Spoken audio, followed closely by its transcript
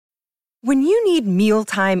When you need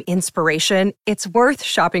mealtime inspiration, it's worth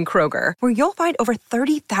shopping Kroger, where you'll find over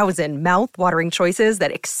 30,000 mouth-watering choices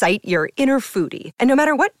that excite your inner foodie. And no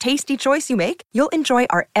matter what tasty choice you make, you'll enjoy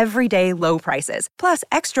our everyday low prices, plus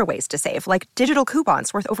extra ways to save, like digital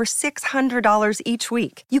coupons worth over $600 each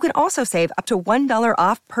week. You can also save up to $1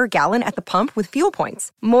 off per gallon at the pump with fuel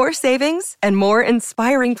points. More savings and more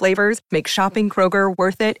inspiring flavors make shopping Kroger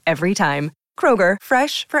worth it every time. Kroger,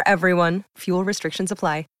 fresh for everyone. Fuel restrictions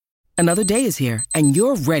apply. Another day is here, and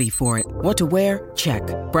you're ready for it. What to wear? Check.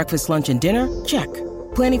 Breakfast, lunch, and dinner? Check.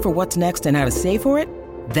 Planning for what's next and how to save for it?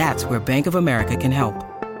 That's where Bank of America can help.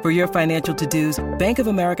 For your financial to-dos, Bank of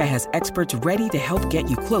America has experts ready to help get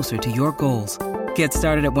you closer to your goals. Get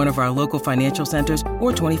started at one of our local financial centers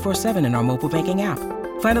or 24/7 in our mobile banking app.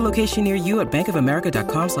 Find a location near you at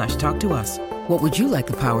bankofamerica.com/talktous. What would you like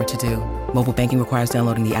the power to do? Mobile banking requires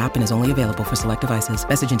downloading the app and is only available for select devices.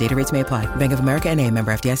 Message and data rates may apply. Bank of America N.A.,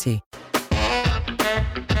 member FDIC.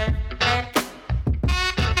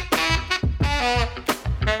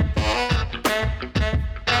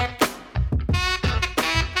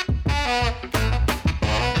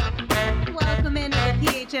 Welcome into the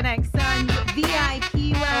PHNX Suns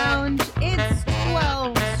VIP Lounge. It's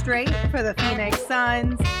 12 straight for the Phoenix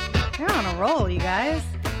Suns. They're on a roll, you guys.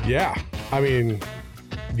 Yeah. I mean,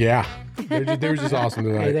 yeah. They were just awesome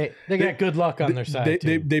tonight. Hey, they got good luck on their side,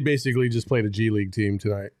 they basically just played a G League team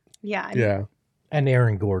tonight. Yeah. Yeah. And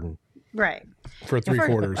Aaron Gordon. Right. For three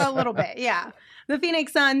quarters. A little bit, yeah. The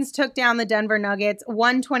Phoenix Suns took down the Denver Nuggets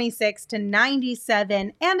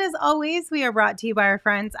 126-97. And as always, we are brought to you by our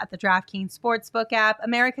friends at the DraftKings Sportsbook app,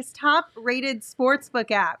 America's top-rated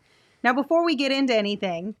sportsbook app. Now, before we get into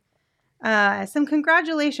anything, some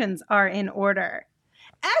congratulations are in order.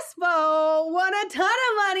 Espo won a ton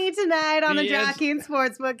of money tonight on the DraftKings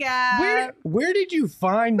Sportsbook app. Where did you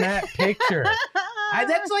find that picture? I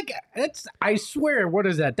swear, what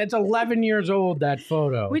is that? That's 11 years old, that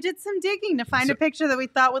photo. We did some digging to find a picture that we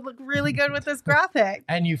thought would look really good with this graphic.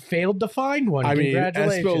 And you failed to find one. I mean,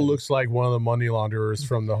 Congratulations. Espo looks like one of the money launderers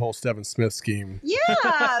from the whole Stephen Smith scheme. Yeah,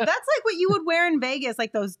 that's like what you would wear in Vegas,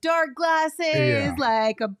 like those dark glasses,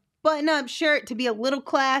 like a button-up shirt to be a little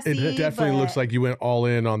classy. It definitely looks like you went all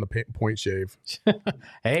in on the point shave.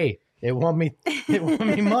 Hey, it won me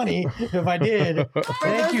money if I did.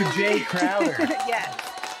 Thank you, Jay Crowder. Yes.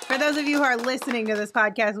 For those of you who are listening to this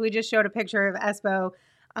podcast, we just showed a picture of Espo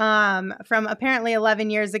from apparently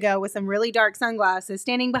 11 years ago with some really dark sunglasses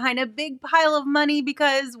standing behind a big pile of money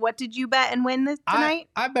because what did you bet and win this tonight?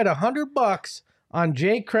 I bet $100 on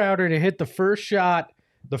Jay Crowder to hit the first shot,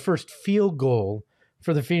 the first field goal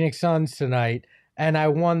for the Phoenix Suns tonight, and I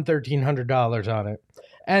won $1,300 on it.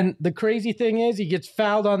 And the crazy thing is, he gets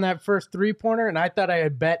fouled on that first three-pointer, and I thought I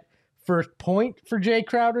had bet first point for Jay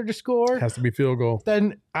Crowder to score. Has to be field goal.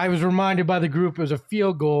 Then I was reminded by the group it was a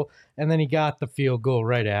field goal, and then he got the field goal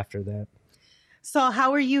right after that. So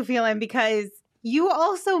how are you feeling? Because you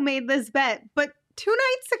also made this bet, but 2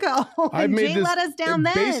 nights ago, and Jay let us down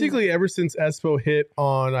then. Basically, ever since Espo hit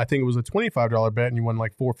on, I think it was a $25 bet, and you won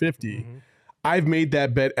like $450. Mm-hmm. I've made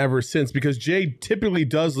that bet ever since because Jay typically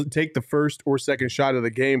does take the first or second shot of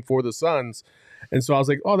the game for the Suns. And so I was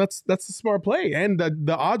like, oh, that's a smart play. And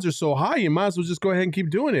the odds are so high, you might as well just go ahead and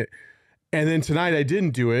keep doing it. And then tonight I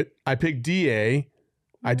didn't do it. I picked DA.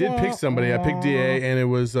 I did pick somebody. I picked DA, and it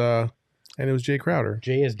was Jay Crowder.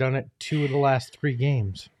 Jay has done it 2 of the last 3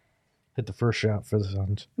 games. Hit the first shot for the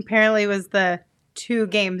Suns. Apparently it was the 2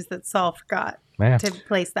 games that Saul forgot to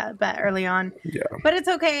place that bet early on. Yeah. But it's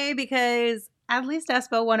okay because at least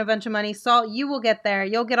Espo won a bunch of money. Saul, you will get there.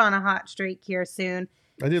 You'll get on a hot streak here soon.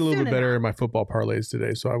 I did a little bit better in my football parlays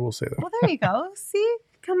today, so I will say that. Well, there you go. See?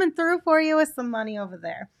 Coming through for you with some money over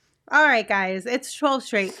there. All right, guys. It's 12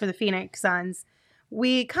 straight for the Phoenix Suns.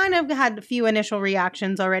 We kind of had a few initial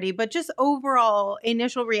reactions already, but just overall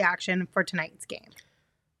initial reaction for tonight's game.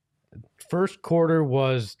 First quarter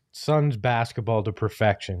was Suns basketball to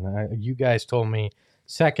perfection. You guys told me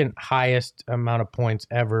second highest amount of points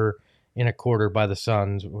ever in a quarter by the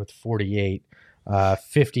Suns with 48.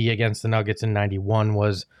 50 against the Nuggets and 91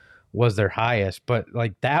 was their highest. But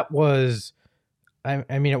like that was,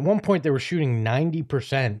 I mean, at one point they were shooting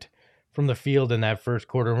 90% from the field in that first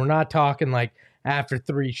quarter. We're not talking like after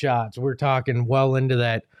 3 shots. We're talking well into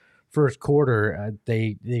that first quarter.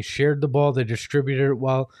 They shared the ball. They distributed it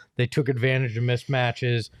well. They took advantage of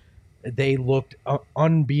mismatches. They looked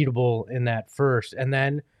unbeatable in that first. And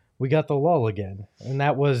then we got the lull again. And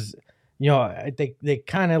that was, they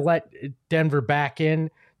kind of let Denver back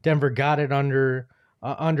in. Denver got it under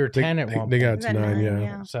 10 at one point. They got it to 9,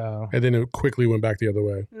 yeah. So and then it quickly went back the other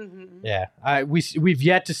way. Mm-hmm. Yeah, we've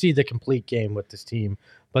yet to see the complete game with this team,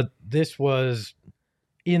 but this was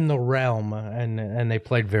in the realm, and they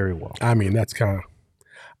played very well. I mean, that's kind of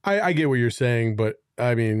I get what you're saying, but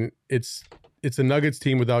I mean, it's a Nuggets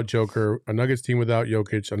team without Joker, a Nuggets team without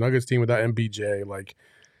Jokic, a Nuggets team without MBJ. Like,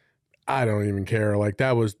 I don't even care. Like,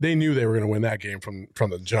 they knew they were going to win that game from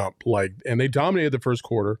the jump. Like, and they dominated the first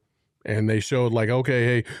quarter, and they showed like, okay,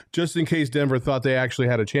 hey, just in case Denver thought they actually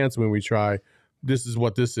had a chance when we try, this is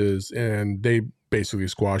what this is, and they basically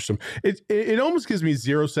squashed them. It almost gives me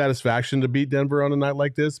zero satisfaction to beat Denver on a night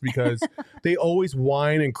like this because they always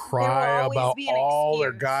whine and cry about all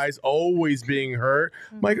their guys always being hurt.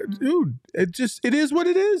 Mm-hmm. Like, dude, it is what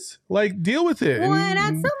it is. Like, deal with it. Well, and at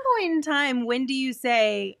some point in time, when do you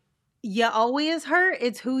say you always hurt?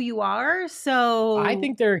 It's who you are. So I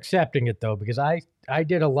think they're accepting it though, because I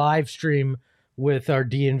did a live stream with our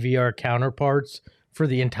DNVR counterparts for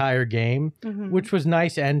the entire game, which was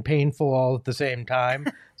nice and painful all at the same time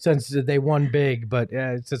since they won big, but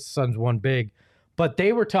since the Suns won big. But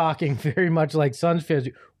they were talking very much like Suns fans.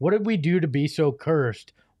 What did we do to be so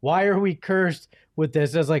cursed? Why are we cursed with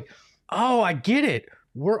this? I was like, oh, I get it.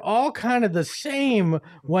 We're all kind of the same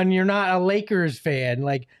when you're not a Lakers fan.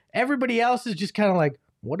 Like, everybody else is just kind of like,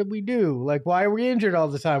 what did we do? Like, why are we injured all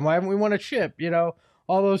the time? Why haven't we won a chip? You know,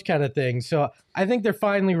 all those kind of things. So I think they're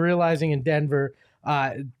finally realizing in Denver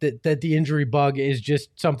that the injury bug is just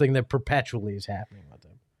something that perpetually is happening with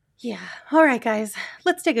them. Yeah. All right, guys.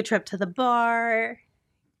 Let's take a trip to the bar.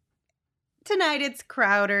 Tonight it's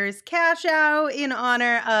Crowder's cash out in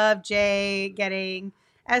honor of Jay getting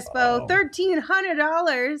Espo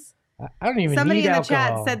 $1,300. I don't even Somebody need in the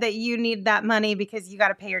alcohol. chat said that you need that money because you got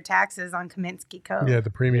to pay your taxes on Kaminsky Cove. Yeah, the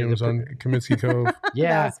premiums on Kaminsky Cove.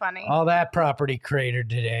 Yeah, that was funny. All that property cratered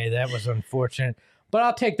today. That was unfortunate. But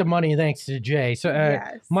I'll take the money thanks to Jay. So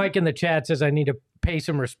Yes. Mike in the chat says I need to pay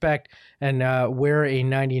some respect and wear a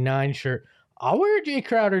 99 shirt. I'll wear a Jay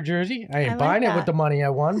Crowder jersey. I ain't buying it with the money I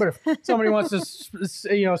won, but if somebody wants to,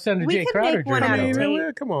 send a We Jay can Crowder make one jersey, out of I'll tape. wear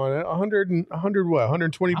it. Come on, 100 what?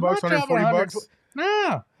 120 bucks, 140 bucks.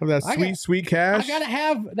 No, Of that sweet cash. I gotta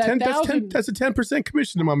have that 1,000. That's a 10%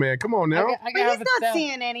 commission to my man. Come on now. But he's not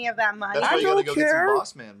seeing any of that money. That's why I you gotta don't go get care. some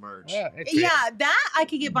Boss Man merch. Yeah, that I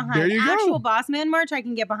could get behind. There you go. Actual Boss Man merch I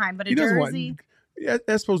can get behind, but a He doesn't jersey.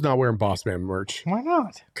 Espo's not wearing Boss Man merch. Why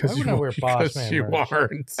not? Why would I wear Boss Man you merch?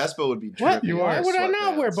 aren't. Espo would be What? dripping. Why in would I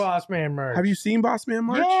not wear sweatpants. Boss Man merch? Have you seen Boss Man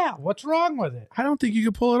merch? Yeah. What's wrong with it? I don't think you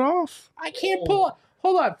could pull it off. I can't pull.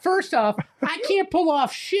 Hold on. First off, I can't pull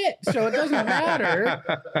off shit, so it doesn't matter.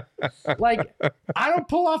 Like, I don't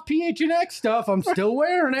pull off PHNX stuff. I'm still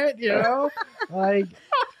wearing it, you know? Like,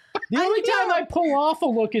 the only time I pull off a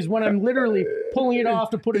look is when I'm literally pulling it off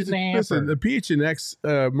to put it in the hamper. Listen, the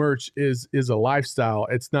PHNX merch is a lifestyle.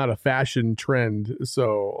 It's not a fashion trend.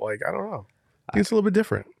 So, like, I don't know. I think it's a little bit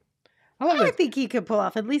different. I think he could pull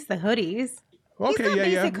off at least the hoodies. Okay, He's got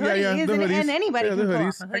basic hoodies, The hoodies. and anybody Yeah, can the pull hoodies.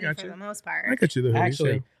 off a I hoodie got for you. the most part. I got you the hoodies.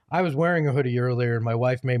 Actually, I was wearing a hoodie earlier, and my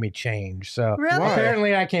wife made me change. So Really? Why?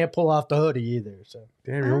 apparently, I can't pull off the hoodie either. So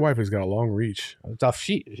Damn, your wife has got a long reach. it's off.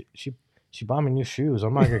 She bought me new shoes.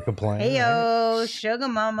 I'm not gonna complain. Hey yo, sugar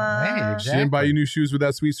mama. Hey, She didn't exactly. buy you new shoes with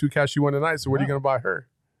that sweet cash you won tonight. So what are you going to buy her?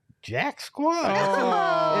 Jack Squad.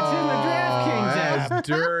 Oh, It's in the DraftKings app. That's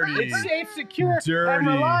dirty. It's safe, secure, Dirty. and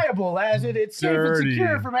reliable as it's safe and Dirty.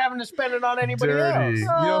 secure from having to spend it on anybody Dirty.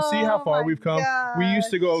 else. See how Oh, far my we've come. We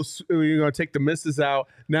used to go, take the misses out.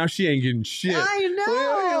 Now she ain't getting shit. I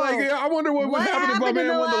know. I wonder what would happen if my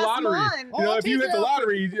man won the last lottery. month? You know, I'll if you take hit the her out.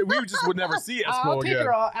 lottery, we just would never see I'll Espo take again.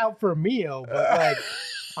 her out for a meal, but like,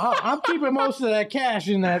 I'm keeping most of that cash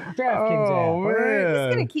in that DraftKings app. Oh, all right? He's man.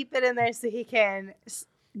 gonna keep it in there so he can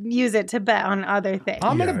use it to bet on other things.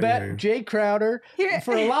 I'm gonna Yeah, bet yeah. Jay Crowder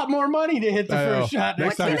for a lot more money to hit the I know. first shot. Next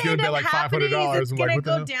What's time gonna he's gonna end bet up like happening is $500. it's I'm like, gonna what the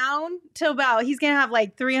go hell? down to about, he's gonna have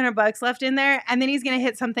like $300 left in there, and then he's gonna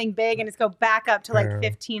hit something big, and it's go back up to like Yeah.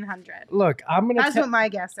 1,500. Look, That's what my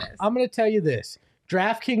guess is. I'm gonna tell you this.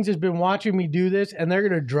 DraftKings has been watching me do this, and they're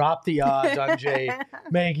gonna drop the odds on Jay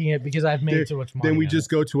making it because I've made so much money. Then we on just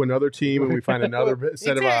go to another team and we find another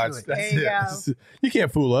set of odds. Exactly. That's There it. You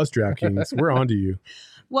can't fool us, DraftKings. We're on to you.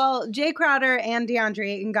 Well, Jay Crowder and DeAndre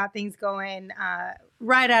Ayton got things going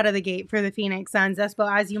right out of the gate for the Phoenix Suns. Espo,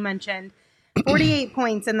 as you mentioned, 48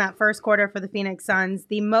 points in that first quarter for the Phoenix Suns,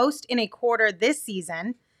 the most in a quarter this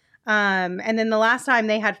season. And then the last time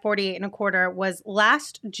they had 48 in a quarter was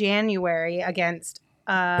last January against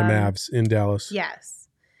The Mavs in Dallas. Yes.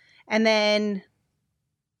 And then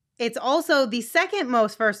it's also the second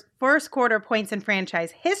most first quarter points in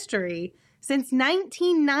franchise history since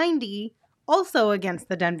 1990. also against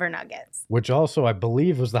the Denver Nuggets. Which also, I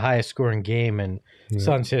believe, was the highest scoring game in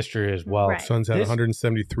Suns history as well. Right. Suns had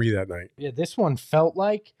 173 that night. Yeah, this one felt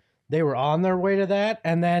like they were on their way to that,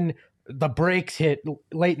 and then the brakes hit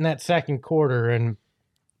late in that second quarter, and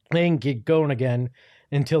they didn't get going again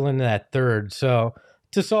until into that third. So,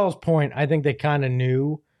 to Saul's point, I think they kind of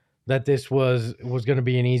knew that this was going to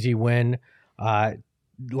be an easy win.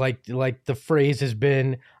 Like the phrase has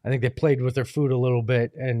been, I think they played with their food a little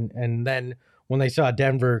bit, and then when they saw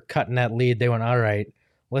Denver cutting that lead, they went, all right,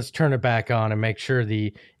 let's turn it back on and make sure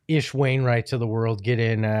the Ish Wainwrights of the world get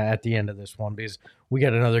in at the end of this one, because we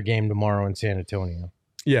got another game tomorrow in San Antonio.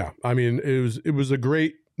 Yeah, I mean, it was a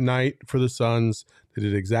great night for the Suns. They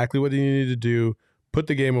did exactly what they needed to do, put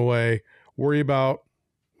the game away, worry about,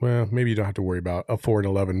 well, maybe you don't have to worry about a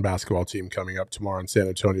 4-11 basketball team coming up tomorrow in San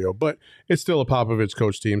Antonio, but it's still a Popovich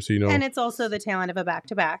coach team, so And it's also the talent of a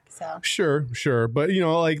back-to-back, so. Sure. But,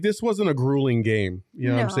 like, this wasn't a grueling game. You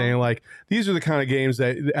know what I'm saying? Like, these are the kind of games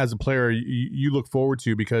that, as a player, you look forward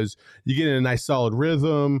to because you get in a nice, solid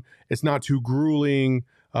rhythm. It's not too grueling.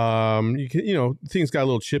 Things got a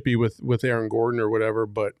little chippy with Aaron Gordon or whatever,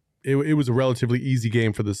 but it was a relatively easy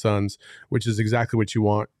game for the Suns, which is exactly what you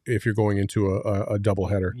want if you're going into a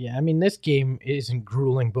doubleheader. Yeah, I mean, this game isn't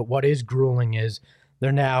grueling, but what is grueling is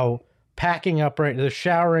they're now packing up they're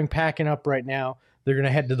showering, packing up right now. They're going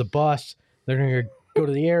to head to the bus. They're going to go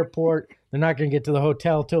to the airport. They're not going to get to the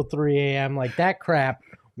hotel till 3 a.m. Like, that crap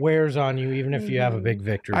wears on you even if you have a big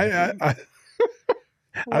victory. I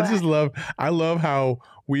love how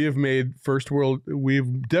we've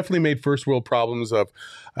definitely made first world problems of,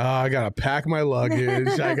 I got to pack my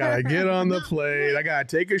luggage. I got to get on the plane. I got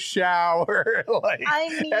to take a shower. Like,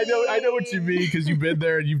 I know what you mean because you've been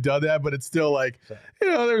there and you've done that, but it's still like,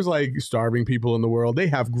 there's like starving people in the world. They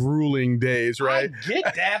have grueling days, right? I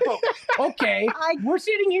get that, but okay. We're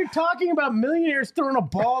sitting here talking about millionaires throwing a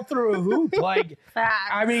ball through a hoop. Like,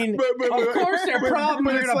 I mean, of course their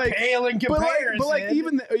problems are going to pale in comparison. But like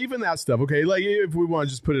even that stuff, okay? Like, if we want to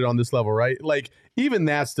just put it on this level, right? Like, even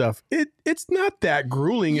that stuff, it's not that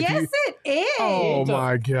grueling. Yes, it is. Oh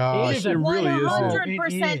my gosh, it really is.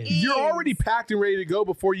 100% is. You're already packed and ready to go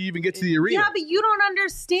before you even get to the arena. Yeah, but you don't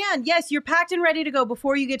understand. Yes, you're packed and ready to go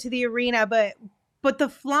before you get to the arena, but the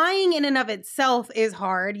flying in and of itself is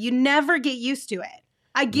hard. You never get used to it.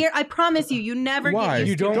 I promise you never get used to it.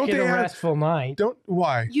 You don't get a restful night.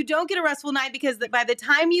 Why? You don't get a restful night because by the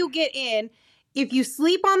time you get in, if you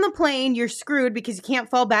sleep on the plane, you're screwed because you can't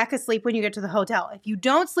fall back asleep when you get to the hotel. If you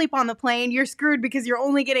don't sleep on the plane, you're screwed because you're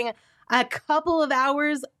only getting a couple of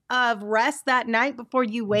hours of rest that night before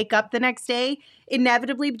you wake up the next day,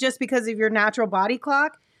 inevitably just because of your natural body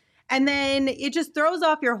clock. And then it just throws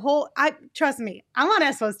off your whole... Trust me, I'm on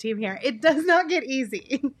Espo's team here. It does not get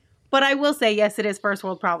easy. But I will say, yes, it is first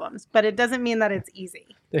world problems, but it doesn't mean that it's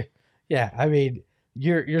easy. Yeah, I mean,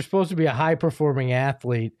 you're supposed to be a high-performing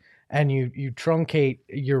athlete, and you truncate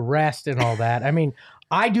your rest and all that. I mean,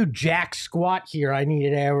 I do jack squat here. I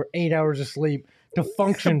need 8 hours of sleep to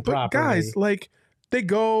function properly. Guys, like,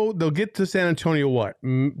 they'll get to San Antonio,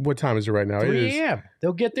 what time is it right now? 3 a.m.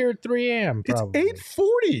 They'll get there at 3 a.m. probably. It's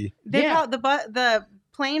 8:40. The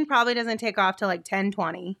plane probably doesn't take off till like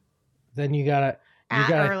 10:20. Then you got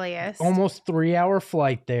earliest. Almost 3 hour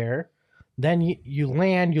flight there. Then you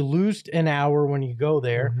land, you lose an hour when you go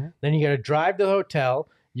there. Mm-hmm. Then you got to drive to the hotel.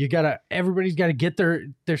 Everybody's got to get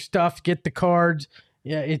their stuff, get the cards.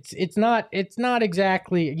 Yeah, it's not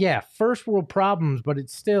exactly first world problems, but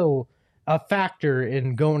it's still a factor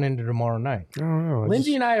in going into tomorrow night. I don't know.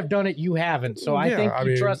 Lindsay and I have done it. You haven't, so I think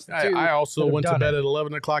you trust the two. I also went to bed at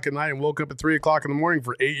 11 o'clock at night and woke up at 3 o'clock in the morning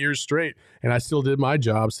for 8 years straight, and I still did my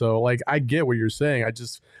job. So, like, I get what you're saying.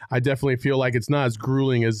 I definitely feel like it's not as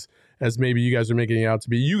grueling as maybe you guys are making it out to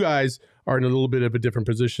be. You guys are in a little bit of a different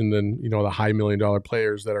position than, the high $1 million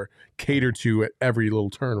players that are catered to at every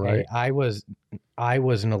little turn, right? Hey, I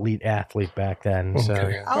was an elite athlete back then. Okay.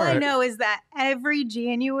 So all I know is that every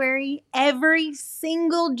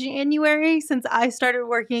single January since I started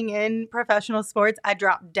working in professional sports, I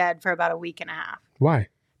dropped dead for about a week and a half. Why?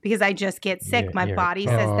 Because I just get sick. My body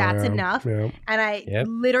says that's enough. Yeah. And it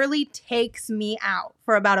literally takes me out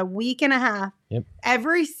for about a week and a half. Yep.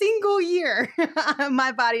 Every single year.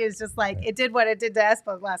 My body is just like, it did what it did to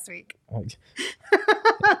Espo last week.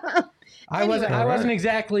 I wasn't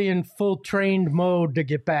exactly in full trained mode to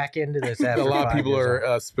get back into this. A lot of people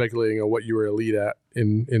are speculating on what you were elite at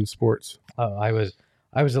in sports. Oh, I was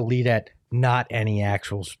elite at not any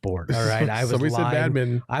actual sport. All right. Somebody said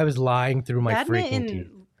badminton. I was lying through my freaking teeth.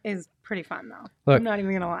 Is pretty fun though. Look, I'm not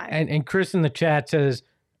even gonna lie. And Chris in the chat says,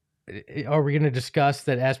 are we going to discuss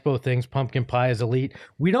that Espo thinks pumpkin pie is elite?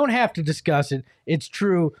 We don't have to discuss it. It's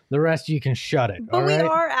true. The rest of you can shut it. But we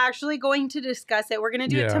are actually going to discuss it. We're going to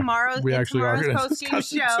do it tomorrow. We actually are going to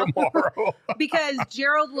discuss it tomorrow. Because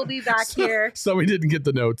Gerald will be back here. So we didn't get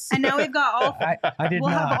the notes. And now we've got all we'll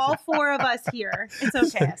have all 4 of us here. It's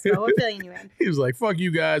okay, Espo. We're filling you in. He was like, fuck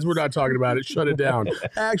you guys. We're not talking about it. Shut it down.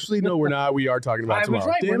 Actually, no, we're not. We are talking about it tomorrow. I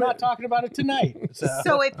was right. We're not talking about it tonight.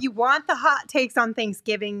 So if you want the hot takes on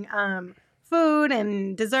Thanksgiving food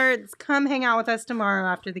and desserts, come hang out with us tomorrow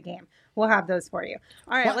after the game. We'll have those for you.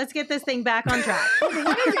 All right, let's get this thing back on track.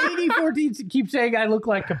 Why does 8014 keep saying I look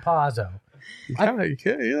like Capazzo? I mean,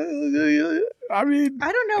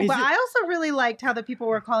 I don't know, but I also really liked how the people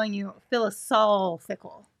were calling you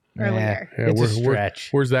philosophical earlier. Yeah, it's a stretch.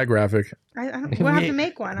 Where's that graphic? We'll have to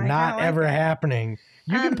make one. Not ever happening.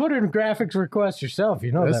 You can put in graphics requests yourself.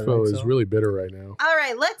 You know that, Espo right? is really bitter right now. All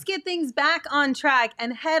right, let's get things back on track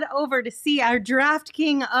and head over to see our draft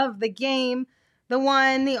king of the game, the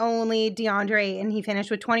one, the only DeAndre, and he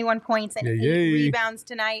finished with 21 points and 8 rebounds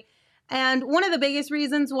tonight. And one of the biggest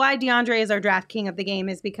reasons why DeAndre is our draft king of the game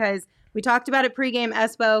is because we talked about it pregame,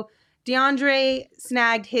 Espo. DeAndre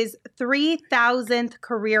snagged his 3,000th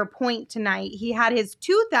career point tonight. He had his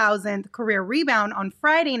 2,000th career rebound on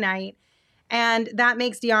Friday night. And that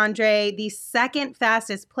makes DeAndre the second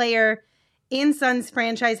fastest player in Suns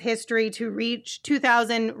franchise history to reach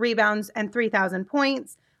 2,000 rebounds and 3,000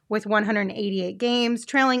 points with 188 games,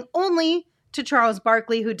 trailing only to Charles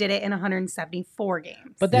Barkley, who did it in 174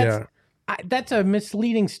 games. But that's a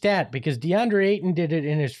misleading stat because DeAndre Ayton did it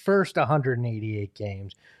in his first 188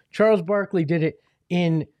 games. Charles Barkley did it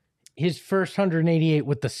in his first 188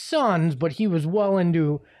 with the Suns, but he was well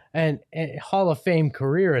into a Hall of Fame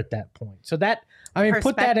career at that point. So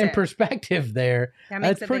put that in perspective there.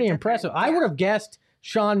 That's pretty impressive. Yeah. I would have guessed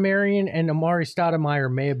Sean Marion and Amari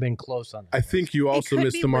Stoudemire may have been close on that. I think you also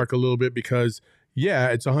missed the mark a little bit because,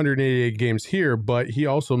 it's 188 games here, but he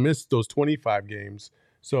also missed those 25 games.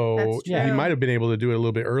 So he might have been able to do it a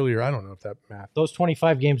little bit earlier. I don't know if that math. Those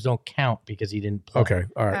 25 games don't count because he didn't play. Okay,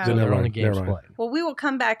 all right. So they're only games played. Well, we will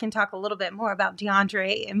come back and talk a little bit more about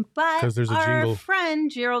DeAndre. But there's our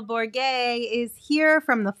friend Gerald Bourguet is here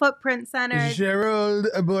from the Footprint Center. Gerald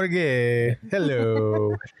Bourguet.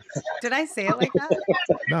 Hello. Did I say it like that?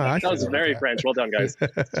 No, that was very French. Well done, guys.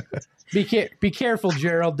 Be careful,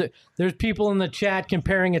 Gerald. There's people in the chat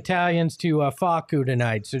comparing Italians to Facu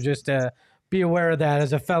tonight. So just be aware of that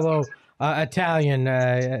as a fellow Italian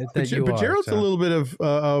but Gerald's a little bit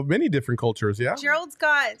of many different cultures, yeah? Gerald's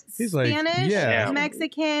got Spanish,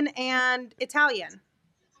 Mexican, and Italian,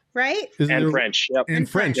 right? And French, yep. And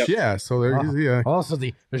French, yeah. So there's also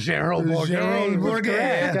the Gerald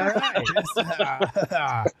Bourguet.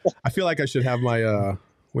 I feel like I should have my...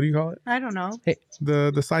 what do you call it? I don't know. Hey,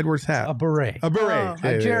 the sideways hat. A beret. A beret.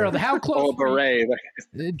 Oh. Gerald, how close? Beret.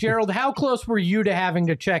 Gerald, how close were you to having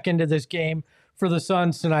to check into this game for the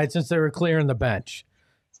Suns tonight since they were clearing the bench?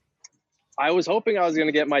 I was hoping I was going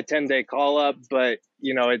to get my 10-day call up, but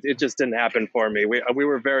it just didn't happen for me. We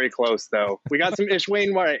were very close though. We got some Ish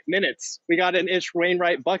Wainwright minutes. We got an Ish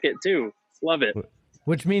Wainwright bucket too. Love it.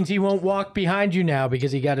 Which means he won't walk behind you now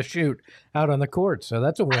because he got to shoot out on the court. So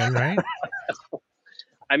that's a win, right?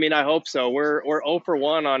 I mean, I hope so. We're 0 for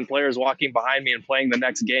 1 on players walking behind me and playing the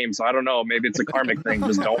next game. So I don't know. Maybe it's a karmic thing.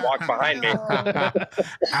 Just don't walk behind me.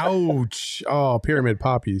 Ouch. Oh, Pyramid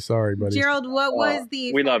Poppy. Sorry, buddy. Gerald, what was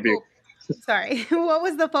the... We love you. Sorry. What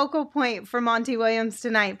was the focal point for Monty Williams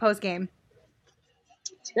tonight post-game?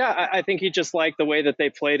 Yeah, I think he just liked the way that they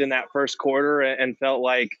played in that first quarter and felt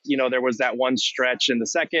like, there was that one stretch in the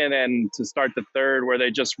second and to start the third where they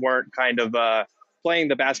just weren't kind of... playing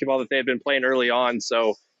the basketball that they had been playing early on.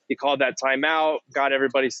 So he called that timeout, got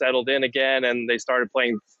everybody settled in again, and they started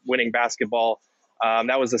playing winning basketball.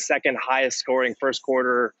 That was the second highest scoring first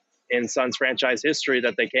quarter in Suns franchise history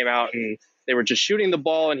that they came out and they were just shooting the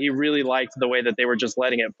ball, and he really liked the way that they were just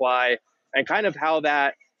letting it fly and kind of how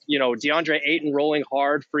that, DeAndre Ayton rolling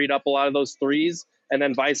hard freed up a lot of those threes, and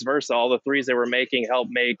then vice versa. All the threes they were making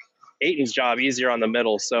helped make Ayton's job easier on the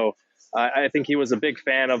middle. So I think he was a big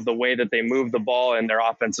fan of the way that they moved the ball and their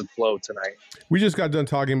offensive flow tonight. We just got done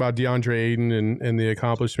talking about DeAndre Ayton and the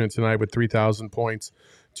accomplishment tonight with 3,000 points,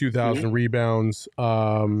 2,000 rebounds,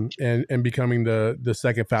 and becoming the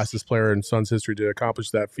second fastest player in Suns history to accomplish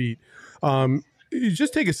that feat. You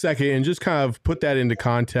just take a second and just kind of put that into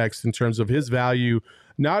context in terms of his value,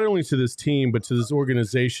 not only to this team, but to this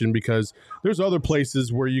organization, because there's other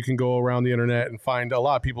places where you can go around the internet and find a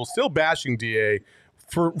lot of people still bashing DA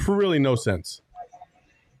for really no sense.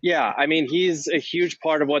 Yeah, I mean, he's a huge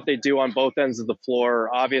part of what they do on both ends of the floor.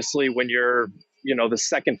 Obviously, when you're the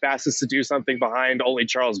second fastest to do something behind only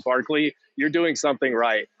Charles Barkley, you're doing something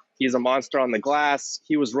right. He's a monster on the glass.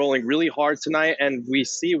 He was rolling really hard tonight, and we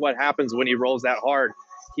see what happens when he rolls that hard.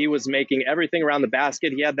 He was making everything around the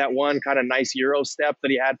basket. He had that one kind of nice Euro step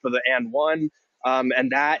that he had for the and one.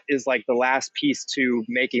 And that is like the last piece to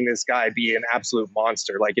making this guy be an absolute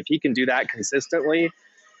monster. Like if he can do that consistently,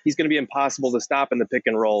 he's going to be impossible to stop in the pick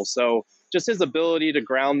and roll. So just his ability to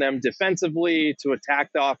ground them defensively, to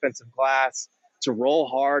attack the offensive glass, to roll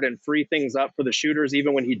hard and free things up for the shooters,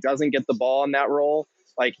 even when he doesn't get the ball in that roll.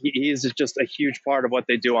 Like he's just a huge part of what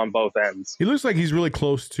they do on both ends. He looks like he's really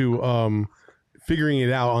close to figuring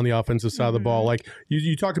it out on the offensive side of the ball. Like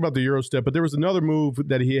you talked about the Euro step, but there was another move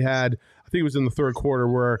that he had, I think it was in the third quarter,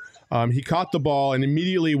 where he caught the ball and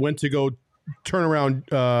immediately went to go turn around,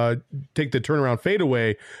 take the turnaround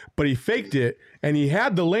fadeaway, but he faked it and he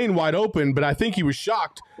had the lane wide open, but I think he was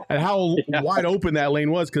shocked at how wide open that lane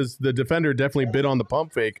was because the defender definitely bid on the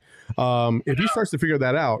pump fake. If he starts to figure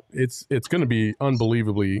that out, it's going to be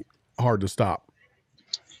unbelievably hard to stop.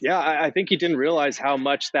 Yeah, I think he didn't realize how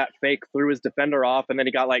much that fake threw his defender off, and then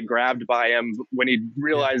he got like grabbed by him when he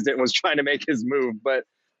realized it and was trying to make his move. But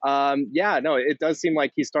it does seem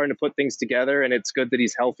like he's starting to put things together, and it's good that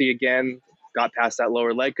he's healthy again, got past that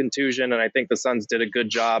lower leg contusion, and I think the Suns did a good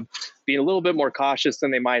job being a little bit more cautious than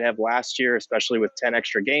they might have last year, especially with 10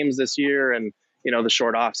 extra games this year and, the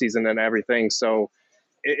short off season and everything. So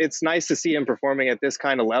it's nice to see him performing at this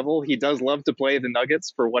kind of level. He does love to play the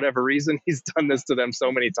Nuggets for whatever reason. He's done this to them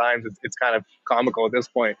so many times. It's kind of comical at this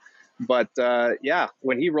point. But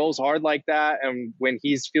when he rolls hard like that and when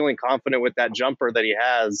he's feeling confident with that jumper that he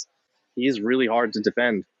has, he's really hard to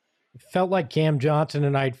defend. It felt like Cam Johnson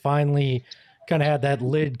tonight finally kind of had that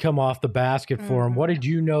lid come off the basket for him. What did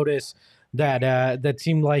you notice that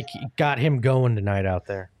seemed like got him going tonight out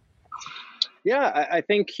there? Yeah, I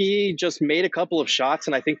think he just made a couple of shots,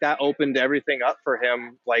 and I think that opened everything up for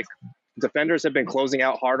him. Like, defenders have been closing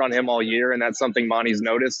out hard on him all year, and that's something Monty's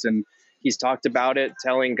noticed, and he's talked about it,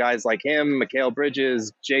 telling guys like him, Mikal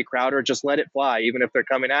Bridges, Jay Crowder, just let it fly. Even if they're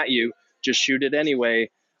coming at you, just shoot it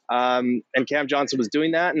anyway. And Cam Johnson was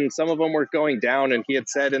doing that, and some of them were going down, and he had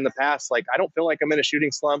said in the past, like, I don't feel like I'm in a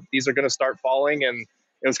shooting slump. These are going to start falling, and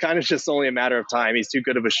it was kind of just only a matter of time. He's too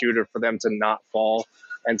good of a shooter for them to not fall.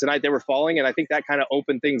 And tonight they were falling, and I think that kind of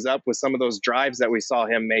opened things up with some of those drives that we saw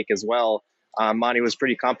him make as well. Monty was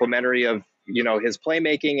pretty complimentary of, his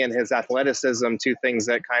playmaking and his athleticism, two things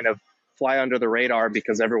that kind of fly under the radar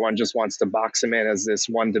because everyone just wants to box him in as this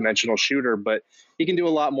one-dimensional shooter. But he can do a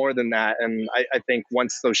lot more than that, and I think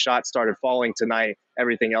once those shots started falling tonight,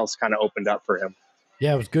 everything else kind of opened up for him.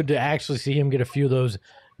 Yeah, it was good to actually see him get a few of those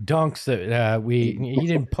dunks that he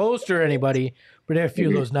didn't poster anybody, but a few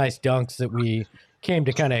of those nice dunks that we came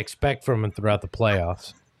to kind of expect from him throughout the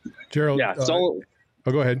playoffs. Gerald, yeah,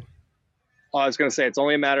 go ahead. I was going to say, it's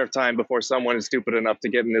only a matter of time before someone is stupid enough to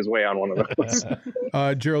get in his way on one of those.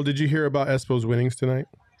 Gerald, did you hear about Espo's winnings tonight?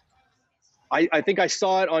 I think I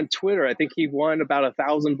saw it on Twitter. I think he won about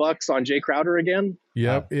 $1,000 on Jay Crowder again.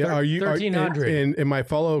 Yep. Yeah. Are you 1,300? And my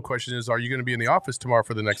follow-up question is: are you going to be in the office tomorrow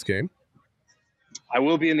for the next game? I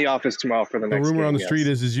will be in the office tomorrow for the next game. The rumor on the street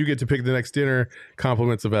is you get to pick the next dinner.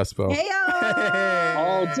 Compliments of Espo.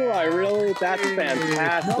 Oh, do I really? That's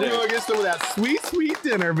fantastic. No, get some of that sweet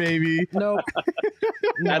dinner, baby. Nope.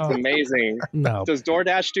 That's amazing. No. Does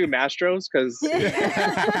DoorDash do Mastros? Because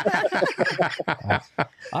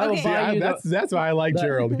I will buy you. That's why I like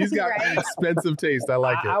Gerald. He's got expensive taste. I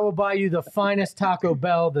like it. I will buy you the finest Taco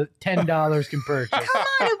Bell that $10 can purchase. Come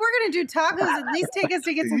on, if we're gonna do tacos, at least take us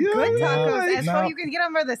to get some good tacos. Espo, you can get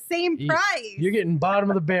them for the same price. You're getting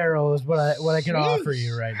bottom of the barrel is what I can offer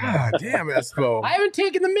you right now. God damn, Espo. I haven't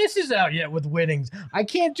taken the misses out yet with winnings. I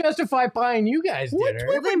can't justify buying you guys dinner.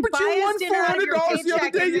 Well, then But you won $400 the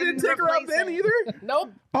other day. You didn't take her out then either?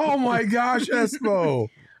 Nope. Oh my gosh, Espo.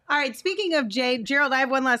 All right, speaking of Gerald, I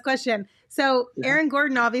have one last question. So Aaron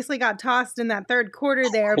Gordon obviously got tossed in that third quarter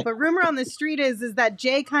there, but rumor on the street is that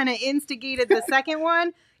Jay kind of instigated the second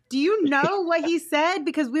one. Do you know what he said?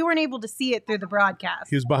 Because we weren't able to see it through the broadcast.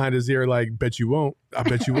 He was behind his ear like, bet you won't. I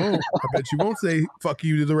bet you won't. I bet you won't say fuck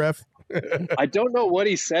you to the ref. I don't know what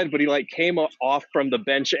he said, but he came off from the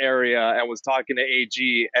bench area and was talking to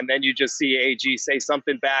AG, and then you just see AG say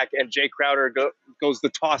something back, and Jay Crowder goes the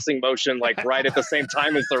tossing motion right at the same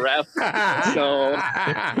time as the ref. So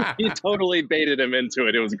he totally baited him into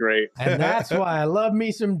it. It was great. And that's why I love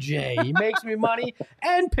me some Jay. He makes me money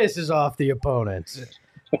and pisses off the opponents.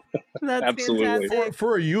 That's Absolutely. fantastic.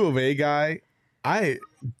 For a U of A guy,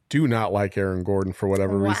 do not like Aaron Gordon for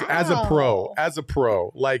whatever reason. As a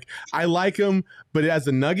pro, like I like him, but as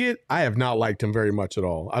a Nugget, I have not liked him very much at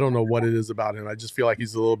all. I don't know what it is about him. I just feel like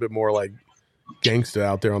he's a little bit more like gangsta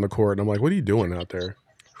out there on the court, and I'm like, what are you doing out there?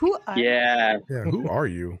 Who are Yeah. Who are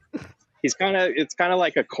you? It's kind of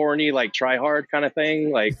like a corny, like try hard kind of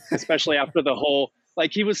thing. Like, especially after the whole,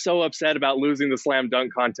 like he was so upset about losing the slam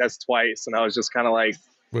dunk contest twice. And I was just kind of like,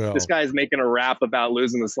 this guy's making a rap about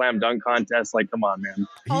losing the slam dunk contest. Like, come on, man.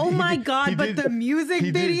 my God. But the music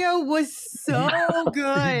video was so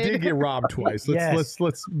good. He did get robbed twice.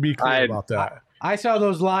 Let's be clear about that. I saw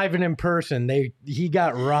those live and in person. He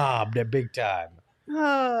got robbed at big time.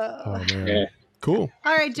 Oh man. Yeah. Cool.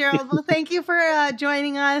 All right, Gerald. Well, thank you for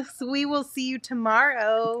joining us. We will see you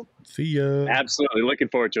tomorrow. See ya. Absolutely. Looking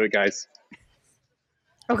forward to it, guys.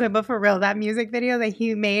 Okay, but for real, that music video that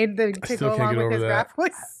he made to go along with his rap was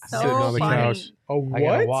so sitting on the funny. Couch. Oh, what? I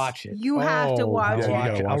gotta watch it. You have to watch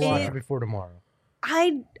it. I'll watch it before tomorrow.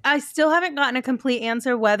 I still haven't gotten a complete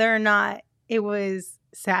answer whether or not it was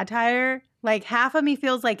satire. Like half of me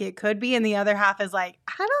feels like it could be, and the other half is like,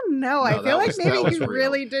 I don't know. I feel like maybe he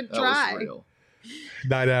really did try.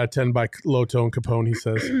 9 out of 10 by Low Tone Capone, he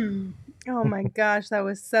says. Oh my gosh, that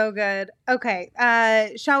was so good. Okay,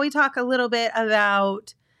 shall we talk a little bit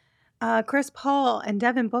about Chris Paul and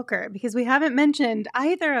Devin Booker? Because we haven't mentioned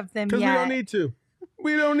either of them yet. Because we don't need to.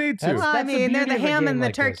 We don't need to. Well, I mean, they're the ham and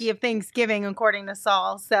the turkey of Thanksgiving, according to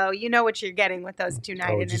Saul. So you know what you're getting with those two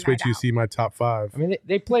night in and just wait till you see my top 5. I mean,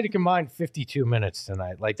 they played a combined 52 minutes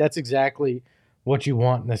tonight. Like, that's exactly what you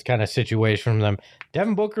want in this kind of situation from them.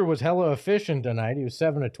 Devin Booker was hella efficient tonight. He was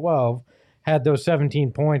 7 of 12, had those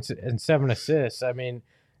 17 points and 7 assists. I mean,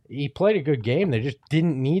 he played a good game. They just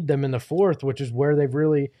didn't need them in the fourth, which is where they've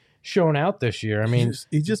really shown out this year. I mean,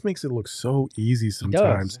 he just makes it look so easy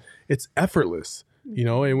sometimes. It's effortless, you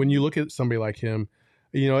know. And when you look at somebody like him,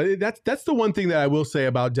 you know, that's the one thing that I will say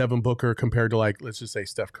about Devin Booker compared to, like, let's just say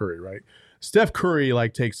Steph Curry, right? Steph Curry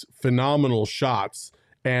like takes phenomenal shots,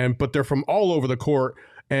 but they're from all over the court,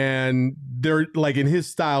 and they're like in his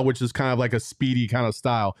style, which is kind of like a speedy kind of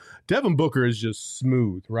style. Devin Booker is just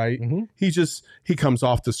smooth, right? Mm-hmm. He comes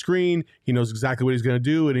off the screen, he knows exactly what he's going to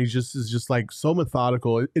do, and is just like so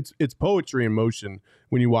methodical. It's poetry in motion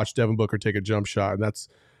when you watch Devin Booker take a jump shot, and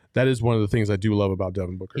that is one of the things I do love about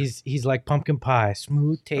Devin Booker. He's like pumpkin pie,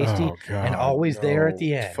 smooth, tasty, and always there at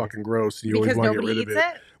the end. It's fucking gross. You because always want to nobody get rid eats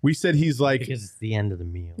of it. We said he's like because it's the end of the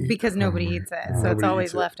meal. Because nobody eats it, so it's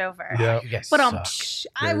always left over. Yeah, but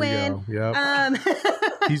I win. Yep.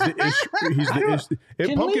 He's the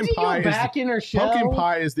ish. Pumpkin pie go back in her shell? Pumpkin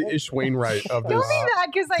pie is the Ish Wainwright of this. Don't be mad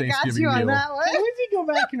because I got you on that one. Can Lindsay go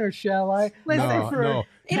back in her shell? No.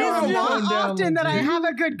 It is not often that I have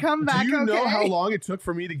a good comeback. Do you know how long it took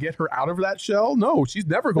for me to get her out of that shell? No, she's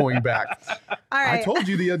never going back. All right. I told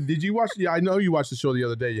you did you watch? Yeah, I know you watched the show the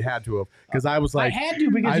other day. You had to have, because I was like, I had to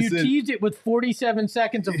because you teased it with 47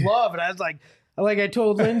 seconds of love, and I was like I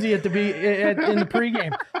told Lindsay in the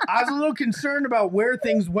pregame, I was a little concerned about where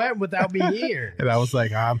things went without me here, and I was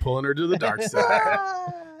like, I'm pulling her to the dark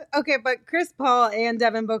side. Okay, but Chris Paul and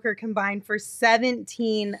Devin Booker combined for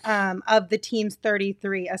 17 of the team's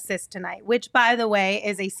 33 assists tonight, which, by the way,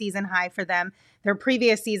 is a season high for them. Their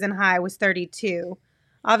previous season high was 32.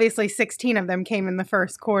 Obviously, 16 of them came in the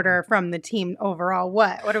first quarter from the team overall.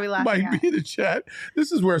 What are we laughing at? Might be the chat.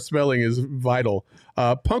 This is where spelling is vital.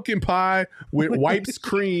 Pumpkin pie with wipes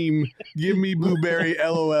cream. Give me blueberry,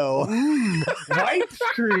 LOL. Wipes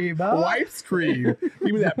cream, huh? Wipes cream.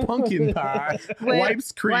 Give me that pumpkin pie.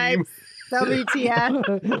 Wipes cream.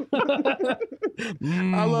 WTF.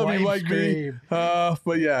 I love you like me.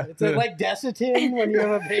 But yeah. It's like Desitin when you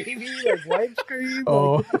have a baby, like wipes cream.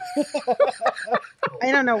 Oh.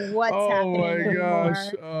 I don't know what's happening anymore.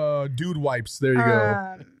 Gosh. Dude Wipes. There you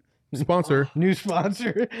go. Sponsor. New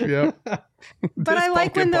sponsor. Yep. But I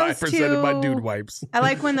like when those two presented by Dude Wipes. I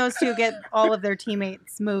like when those two get all of their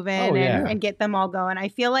teammates moving and get them all going. I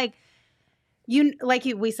feel like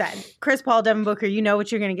we said, Chris Paul, Devin Booker, you know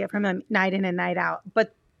what you're going to get from them night in and night out.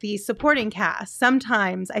 But the supporting cast,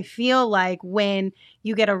 sometimes I feel like when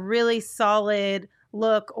you get a really solid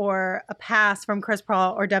look or a pass from Chris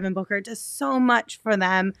Paul or Devin Booker, it does so much for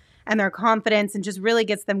them and their confidence and just really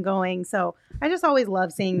gets them going. So I just always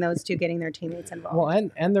love seeing those two getting their teammates involved. Well,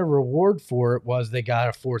 and the reward for it was they got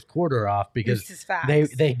a fourth quarter off because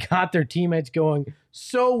they got their teammates going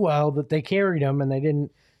so well that they carried them and they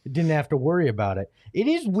didn't have to worry about it. It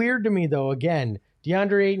is weird to me, though, again,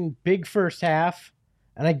 DeAndre Ayton, big first half,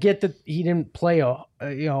 and I get that he didn't play a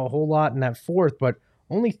whole lot in that fourth, but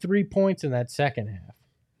only 3 points in that second half.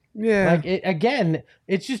 Yeah. Again,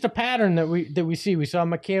 it's just a pattern that we see. We saw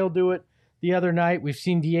Mikal do it the other night. We've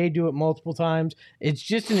seen DA do it multiple times. It's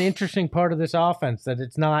just an interesting part of this offense that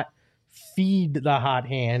it's not feed the hot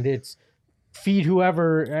hand. It's feed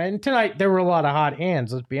whoever. And tonight there were a lot of hot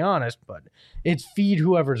hands, let's be honest, but it's feed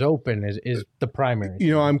whoever's open is the primary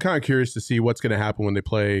thing. I'm kind of curious to see what's going to happen when they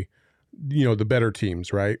play, the better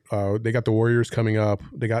teams, right? They got the Warriors coming up.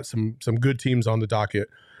 They got some good teams on the docket.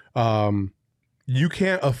 You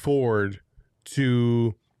can't afford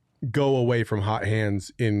to go away from hot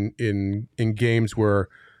hands in games where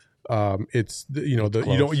it's you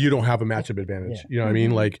don't have a matchup advantage. Yeah. You know what I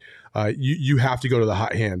mean? Like you have to go to the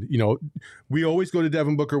hot hand. We always go to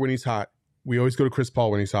Devin Booker when he's hot. We always go to Chris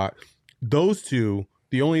Paul when he's hot. Those two,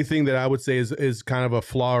 the only thing that I would say is kind of a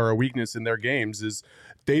flaw or a weakness in their games is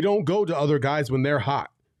they don't go to other guys when they're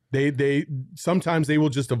hot. They sometimes they will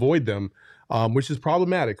just avoid them, which is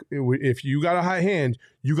problematic. If you got a hot hand,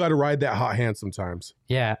 you got to ride that hot hand sometimes.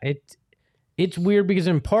 Yeah, it's weird because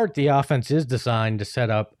in part the offense is designed to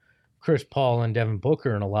set up Chris Paul and Devin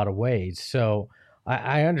Booker in a lot of ways. So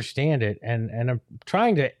I understand it, and I'm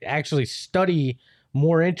trying to actually study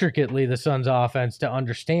more intricately the Suns' offense to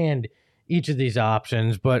understand each of these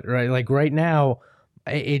options. But right now,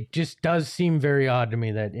 it just does seem very odd to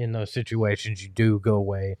me that in those situations you do go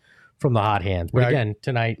away from the hot hands. But again,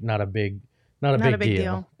 tonight not a big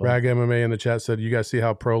deal. Rag MMA in the chat said, "You guys see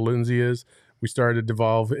how pro Lindsay is? We started to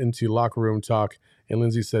devolve into locker room talk." And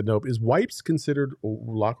Lindsay said, "Nope. Is wipes considered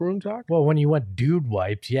locker room talk?" Well, when you went dude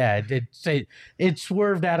wipes, yeah, it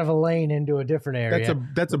swerved out of a lane into a different area.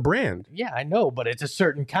 That's a brand. Yeah, I know, but it's a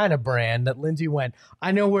certain kind of brand that Lindsay went,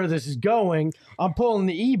 I know where this is going. I'm pulling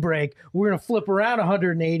the e-brake. We're going to flip around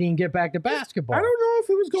 180 and get back to basketball. I don't know if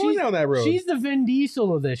it was going down that road. She's the Vin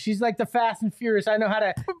Diesel of this. She's like the Fast and Furious. I know how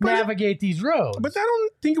to navigate these roads. But I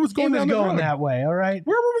don't think it was going that way, all right?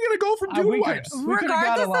 Where were we going to go from dude wipes?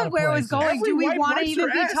 Regardless of where it was going, do we want to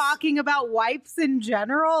even be talking about wipes in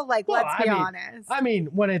general? Like, let's be honest. I mean,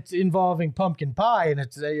 when it's involving pumpkin pie and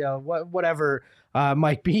it's whatever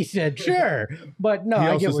Mike B said, sure. But no, he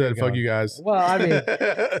I also get where said, you're "Fuck you guys." Well, I mean,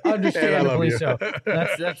 understandably so.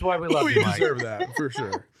 That's why we love you, We Mike. deserve that for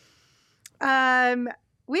sure.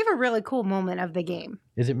 We have a really cool moment of the game.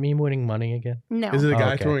 Is it me winning money again? No. Is it a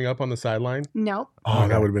guy okay. throwing up on the sideline? Nope. Oh,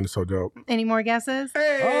 that would have been so dope. Any more guesses?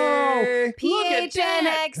 Hey!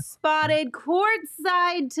 PHNX spotted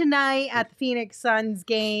courtside tonight at the Phoenix Suns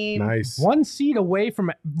game. Nice. One seat away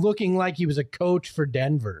from looking like he was a coach for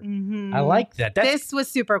Denver. Mm-hmm. I like that. This was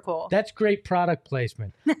super cool. That's great product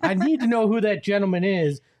placement. I need to know who that gentleman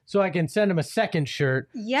is so I can send him a second shirt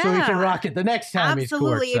so he can rock it the next time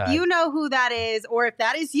Absolutely. he's courtside. If you know who that is, or if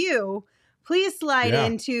that is you, please slide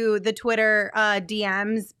into the Twitter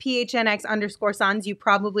DMs, PHNX_Suns. You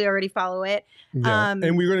probably already follow it. Yeah.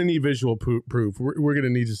 And we're going to need visual proof. We're going to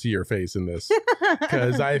need to see your face in this.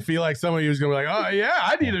 Because I feel like some of you is going to be like, oh, yeah,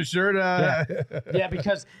 I need a shirt. Yeah,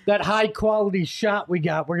 because that high quality shot we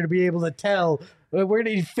got, we're going to be able to tell. We're going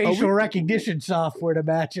to need facial recognition software to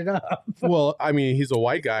match it up. Well, I mean, he's a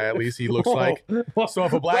white guy. At least he looks like. So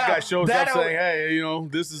if a black guy shows up saying, hey,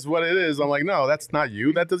 this is what it is, I'm like, no, that's not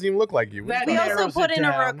you. That doesn't even look like you. We also put in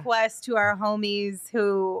a request to our homies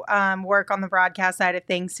who work on the broadcast side of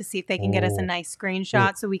things to see if they can get us a nice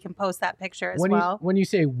screenshot so we can post that picture as well. When you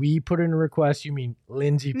say we put in a request, you mean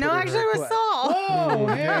Lindsay put in a request? No, actually, it was Saul.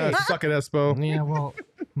 Oh, yeah, suck it, Espo. Yeah, well...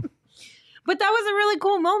 But that was a really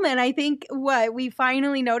cool moment. I think we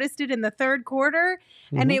finally noticed it in the third quarter,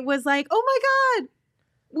 and it was like, oh my God,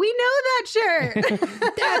 we know that shirt.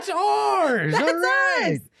 That's ours. That's right.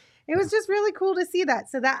 ours. It was just really cool to see that.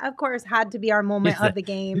 So that, of course, had to be our moment of the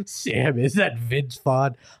game. Sam, is that Vince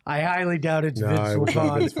Vaughn? I highly doubt it's Vince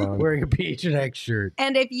Vaughn wearing a PHNX shirt.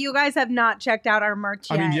 And if you guys have not checked out our merch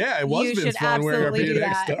yet, it was you Vince should Vaughn wearing our absolutely do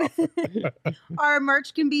PHNX that. stuff. Our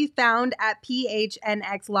merch can be found at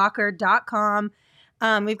phnxlocker.com.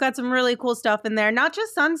 We've got some really cool stuff in there. Not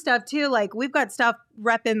just Sun stuff, too. Like, we've got stuff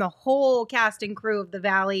repping the whole cast and crew of the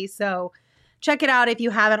Valley. So check it out if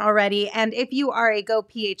you haven't already. And if you are a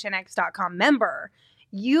GoPHNX.com member,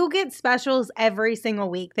 you get specials every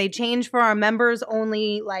single week. They change for our members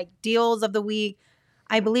only, like, deals of the week.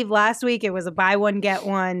 I believe last week it was a buy one, get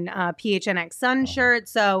one PHNX Sun shirt.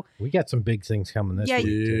 So we got some big things coming this week.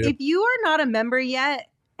 Yeah. If you are not a member yet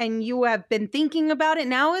and you have been thinking about it,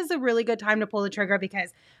 now is a really good time to pull the trigger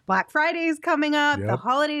because Black Friday is coming up. Yep. The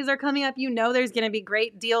holidays are coming up. There's going to be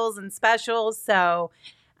great deals and specials. So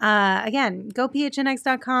again, go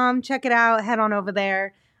phnx.com, check it out, head on over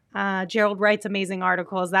there. Gerald writes amazing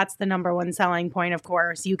articles. That's the number one selling point, of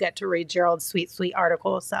course. You get to read Gerald's sweet, sweet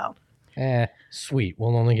articles. So, sweet.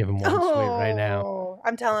 We'll only give him one sweet right now.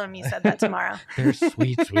 I'm telling him you said that tomorrow. They're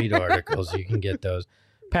sweet, sweet articles. You can get those.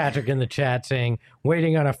 Patrick in the chat saying,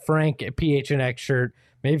 waiting on a Frank PHNX shirt.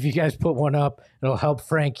 Maybe if you guys put one up, it'll help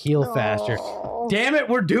Frank heal faster. Damn it,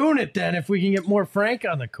 we're doing it then if we can get more Frank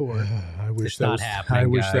on the court. I wish It's that not was happening, I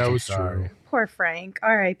wish guys. that I'm was sorry. true. Poor Frank.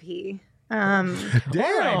 R.I.P. Damn.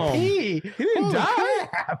 He didn't die.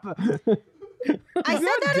 I said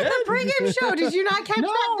that in the pregame show. Did you not catch No,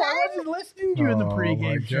 that then? I wasn't listening to you in the Oh, my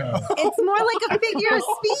pregame show. God. It's more like a figure of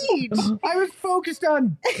speech. I was focused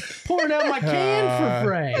on pouring out my can for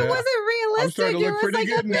Frank. It wasn't realistic. I'm starting to look it was pretty like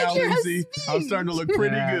good a now, figure of Lindsay. I'm speech. starting to look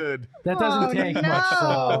pretty Yeah. good. That doesn't take much.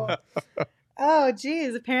 So. Oh,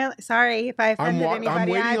 geez. Apparently, sorry if I offended anybody. I'm I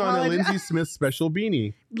waiting on a apologize. Lindsay Smith special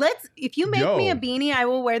beanie. If you make me Yo. a beanie, I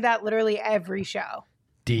will wear that literally every show.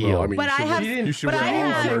 Deal. Well, I mean, But you I should have- wear- you should but wear I all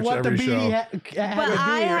have- our merch what the every beanie show. had But to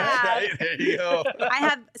I be, right? have, There you go. I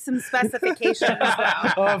have some specifications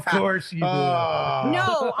though. Of course you do.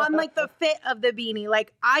 No, on like the fit of the beanie.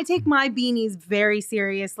 Like I take my beanies very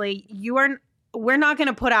seriously. We're not going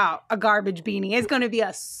to put out a garbage beanie. It's going to be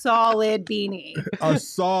a solid beanie. A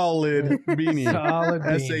solid beanie. Solid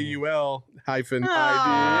beanie. SAUL hyphen Oh,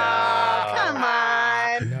 ID. come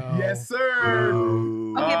on. No. Yes, sir.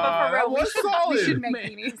 Okay, but for real, we was should solid. make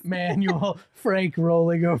beanies. Manual Frank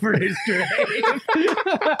rolling over his grave.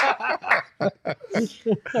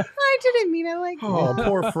 I didn't mean it like Oh, that.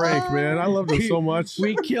 poor Frank, man. I loved him so much.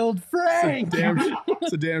 We killed Frank.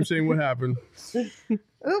 It's a damn shame what happened.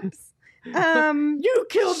 Oops. You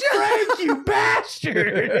killed Frank, you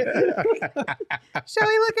bastard. Shall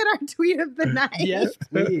we look at our tweet of the night? Yes,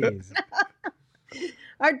 please.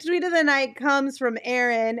 Our tweet of the night comes from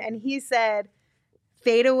Aaron, and he said,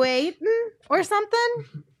 "Fade away" or something.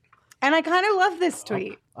 And I kind of love this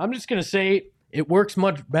tweet. I'm just going to say it works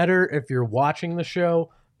much better if you're watching the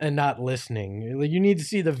show and not listening. You need to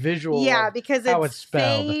see the visual. Yeah, of because how it's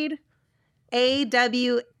spelled. fade,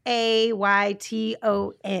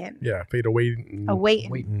 AWAYTON. Yeah, fade away.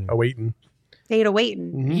 Awaitin'. Awaiting. Fade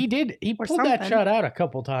awaitin'. He did. He Or pulled that something. shot out a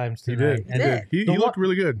couple times He tonight. did. He And did. He The looked one-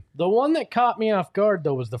 really good. The one that caught me off guard,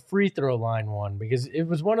 though, was the free throw line one because it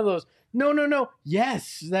was one of those, no.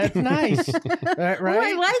 Yes, that's nice. Right? Oh,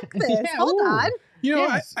 I like this. Yeah, Hold ooh. on. You know,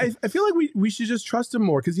 Yes. I feel like we should just trust him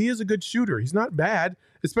more because he is a good shooter. He's not bad,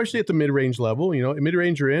 especially at the mid-range level. You know, mid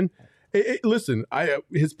range or in. Listen,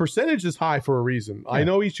 his percentage is high for a reason. I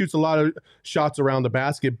know he shoots a lot of shots around the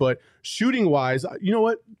basket, but shooting wise, you know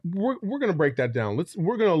what? We're going to break that down.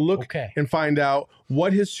 We're going to look and find out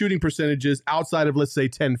what his shooting percentage is outside of, let's say,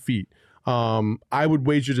 10 feet. I would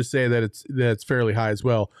wager to say that it's fairly high as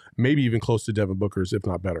well, maybe even close to Devin Booker's, if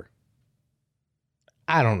not better.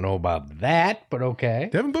 I don't know about that, but okay.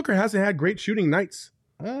 Devin Booker hasn't had great shooting nights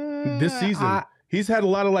this season. He's had a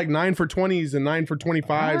lot of like 9 for 20s and 9 for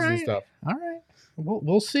 25s and stuff. All right.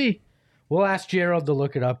 We'll see. We'll ask Gerald to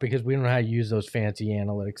look it up because we don't know how to use those fancy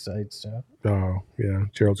analytics sites. So. Oh, yeah.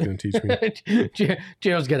 Gerald's going to teach me.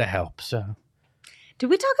 Gerald's going to help. So Did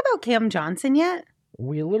we talk about Cam Johnson yet?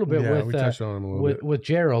 we a little bit Yeah, with we touched on him a little bit. with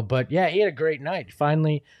Gerald, but yeah, he had a great night.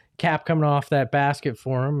 Finally, Cap coming off that basket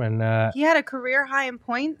for him, and He had a career high in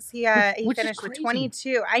points. He Which is finished with crazy.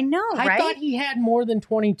 22. I know, I right? thought he had more than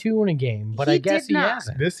 22 in a game, but He I guess did he not.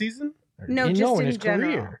 hasn't. This season? No, You just know, in his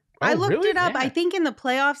general. career. I Oh, looked really? it up. Yeah. I think in the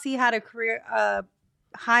playoffs he had a career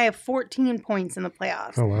high of 14 points in the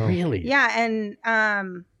playoffs. Oh, wow. Really? Yeah, and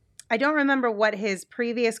I don't remember what his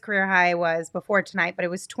previous career high was before tonight, but it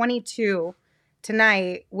was 22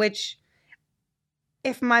 tonight, which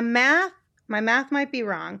if my math might be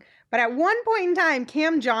wrong, but at one point in time,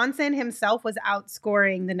 Cam Johnson himself was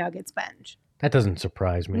outscoring the Nuggets bench. That doesn't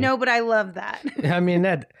surprise me. No, but I love that. I mean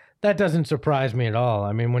that doesn't surprise me at all.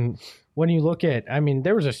 I mean when you look at, I mean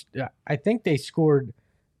there was I think they scored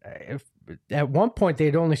at one point they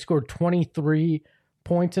had only scored 23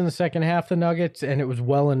 points in the second half, the Nuggets, and it was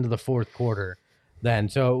well into the fourth quarter then.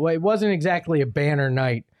 So it wasn't exactly a banner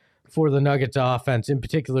night for the Nuggets offense, in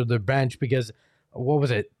particular their bench, because what was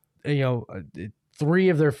it? 3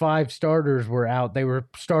 of their 5 starters were out. They were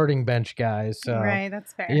starting bench guys. So, Right,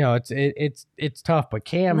 that's fair. it's tough. But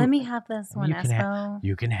Cam, Let me have this one, you can Espo.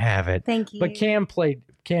 you can have it. Thank you. But Cam played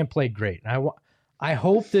great. And I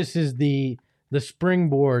hope this is the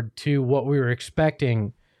springboard to what we were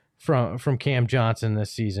expecting from Cam Johnson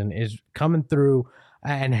this season, is coming through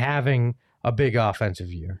and having a big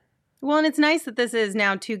offensive year. Well, and it's nice that this is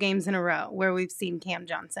now 2 games in a row where we've seen Cam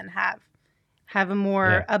Johnson have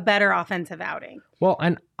a better offensive outing. Well,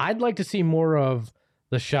 and I'd like to see more of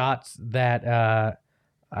the shots that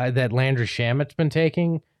that Landry Shamit's been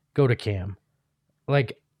taking go to Cam.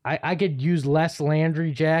 Like I could use less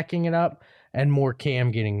Landry jacking it up and more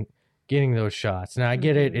Cam getting those shots. Now I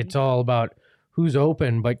get it; it's all about who's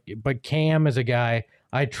open, but Cam is a guy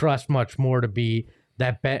I trust much more to be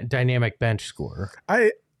that dynamic bench scorer.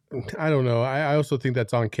 I don't know. I also think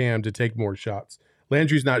that's on Cam to take more shots.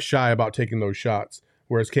 Landry's not shy about taking those shots,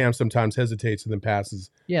 whereas Cam sometimes hesitates and then passes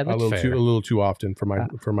Yeah, that's fair. a little too often for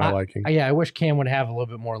my liking. Yeah, I wish Cam would have a little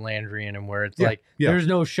bit more Landry in him, where it's there's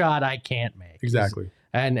no shot I can't make. Exactly.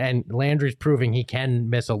 And Landry's proving he can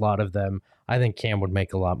miss a lot of them. I think Cam would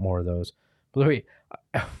make a lot more of those. But wait,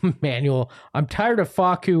 Manuel, I'm tired of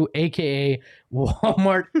Facu, a.k.a.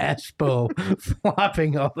 Walmart Espo,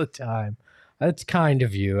 flopping all the time. That's kind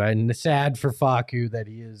of you, and sad for Facu that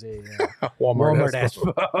he is a Walmart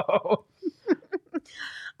Espo.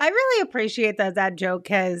 I really appreciate that joke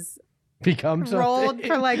has become rolled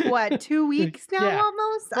for like, what, 2 weeks now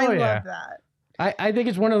almost? I love that. I think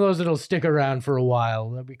it's one of those that'll stick around for a while.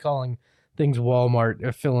 They'll be calling things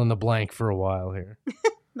Walmart fill in the blank for a while here.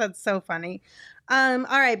 That's so funny. All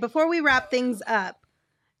right, before we wrap things up,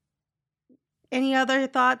 any other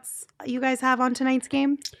thoughts you guys have on tonight's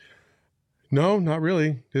game? No, not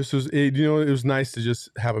really. This was, it was nice to just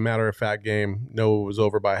have a matter-of-fact game, know it was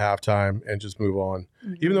over by halftime, and just move on.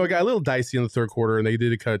 Mm-hmm. Even though it got a little dicey in the third quarter, and they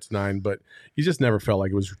did cut it to 9, but you just never felt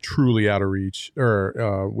like it was truly out of reach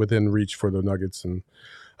or within reach for the Nuggets. And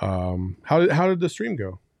how did the stream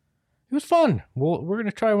go? It was fun. We're going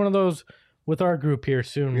to try one of those with our group here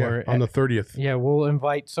soon. Yeah, on the 30th. Yeah, we'll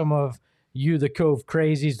invite some of you, the Cove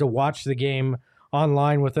Crazies, to watch the game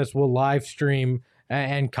online with us. We'll live stream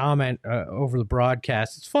and comment over the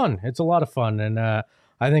broadcast. It's fun. It's a lot of fun, and I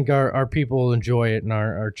think our people will enjoy it, and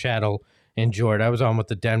our chat will enjoy it. I was on with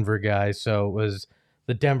the Denver guys, so it was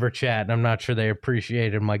the Denver chat, and I'm not sure they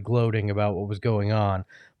appreciated my gloating about what was going on,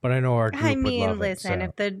 but I know our group would love listen,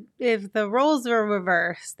 it, so. if the roles were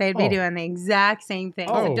reversed, they'd be doing the exact same thing.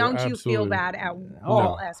 So don't absolutely. You feel bad at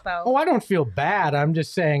all, Espo? Oh, I don't feel bad. I'm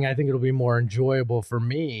just saying I think it'll be more enjoyable for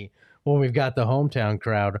me when we've got the hometown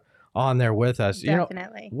crowd on there with us.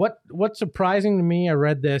 Definitely. You know, what's surprising to me, I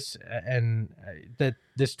read this, and that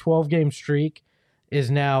this 12-game streak is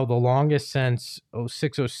now the longest since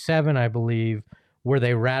 06-07, I believe, where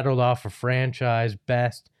they rattled off a franchise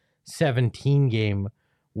best 17-game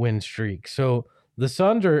win streak. So the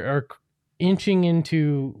Suns are inching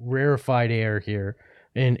into rarefied air here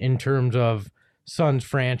in terms of Suns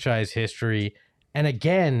franchise history. And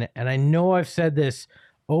again, and I know I've said this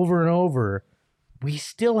over and over, we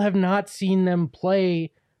still have not seen them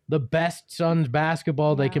play the best Suns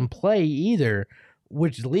basketball they can play either,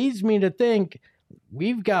 which leads me to think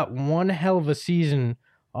we've got one hell of a season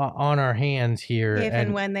on our hands here. If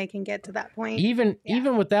and when they can get to that point. Even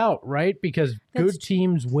without, right? Because good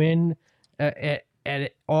teams win at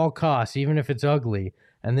all costs, even if it's ugly.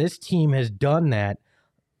 And this team has done that.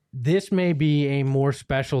 This may be a more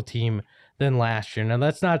special team than last year. Now,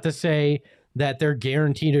 that's not to say that they're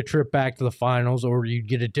guaranteed a trip back to the finals or you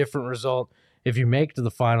get a different result if you make it to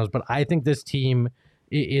the finals. But I think this team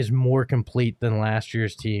is more complete than last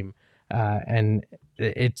year's team. And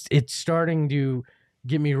it's starting to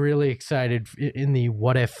get me really excited in the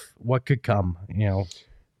what could come,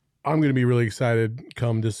 I'm going to be really excited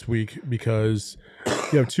come this week because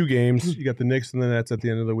you have 2 games. You got the Knicks and the Nets at the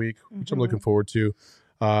end of the week, which I'm looking forward to.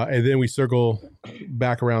 And then we circle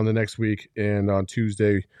back around the next week. And on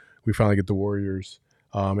Tuesday, we finally get the Warriors.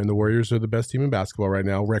 And the Warriors are the best team in basketball right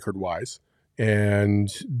now, record-wise. And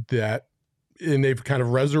they've kind of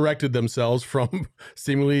resurrected themselves from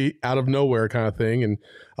seemingly out of nowhere kind of thing.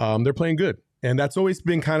 And they're playing good. And that's always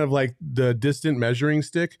been kind of like the distant measuring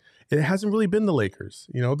stick. It hasn't really been the Lakers.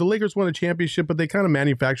 The Lakers won a championship, but they kind of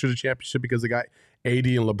manufactured a championship because they got AD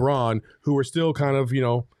and LeBron, who were still kind of,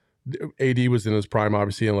 AD was in his prime,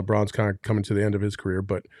 obviously, and LeBron's kind of coming to the end of his career.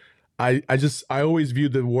 But I always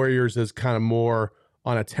viewed the Warriors as kind of more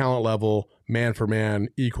on a talent level, man for man,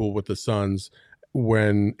 equal with the Suns,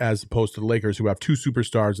 as opposed to the Lakers, who have 2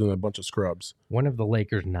 superstars and a bunch of scrubs. When have the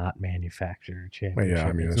Lakers not manufactured a championship? Yeah,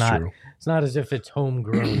 I mean, that's true. It's not as if it's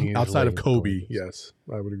homegrown usually. Outside of Kobe, yes,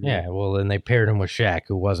 I would agree. Yeah, well, and they paired him with Shaq,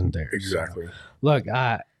 who wasn't there. Exactly. So, look,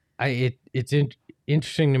 it's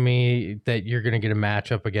interesting to me that you're going to get a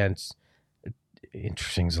matchup against.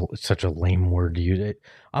 Interesting is such a lame word to use.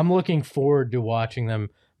 I'm looking forward to watching them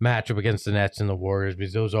match up against the Nets and the Warriors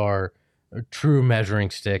because those are true measuring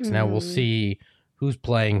sticks. Now we'll see who's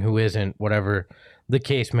playing, who isn't, whatever the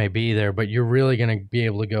case may be there. But you're really going to be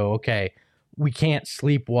able to go, okay, we can't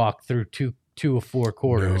sleepwalk through two of 4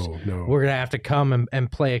 quarters. No. We're going to have to come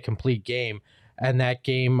and play a complete game. And that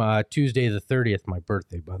game, Tuesday the 30th, my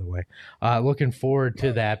birthday, by the way. Looking forward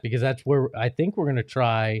to that because that's where I think we're going to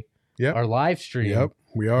try our live stream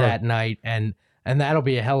we are. that night. And that'll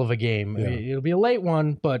be a hell of a game. It'll be a late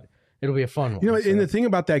one, but it'll be a fun one. You know, and the thing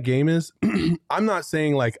about that game is, I'm not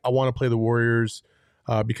saying like I want to play the Warriors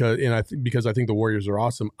because I think the Warriors are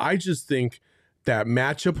awesome. I just think that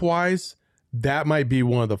matchup wise, that might be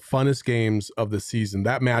one of the funnest games of the season.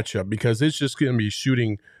 That matchup, because it's just going to be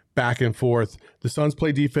shooting back and forth. The Suns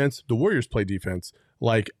play defense, the Warriors play defense.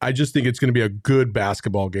 Like, I just think it's going to be a good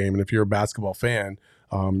basketball game, and if you're a basketball fan,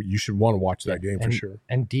 you should want to watch that game for sure.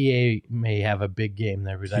 And DA may have a big game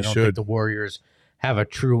there because I don't think the Warriors have a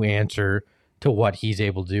true answer to what he's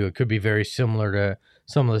able to do. It could be very similar to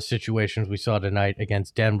some of the situations we saw tonight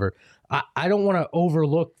against Denver. I don't want to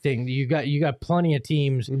overlook things. You got plenty of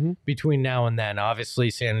teams between now and then. Obviously,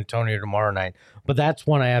 San Antonio tomorrow night, but that's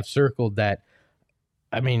one I have circled that.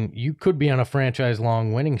 I mean, you could be on a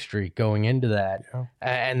franchise-long winning streak going into that,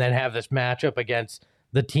 and then have this matchup against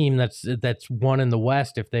the team that's won in the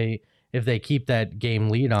West if they keep that game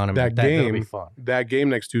lead on them. That'll be fun. That game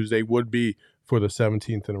next Tuesday would be for the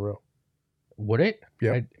 17th in a row. Would it?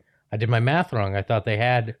 Yeah. I did my math wrong. I thought they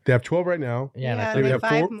have 12 right now. Yeah, and I they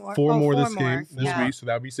thought have four more this more. week, so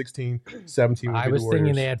that would be 16. 17 would be I was the Warriors.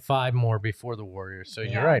 thinking they had 5 more before the Warriors. So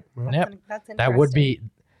you're right. That's Yep. interesting.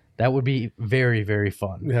 That would be very, very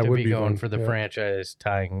fun Yeah, to would be be going fun. for the franchise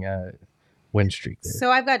tying win streak there. So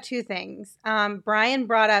I've got 2 things. Brian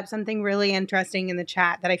brought up something really interesting in the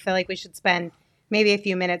chat that I feel like we should spend maybe a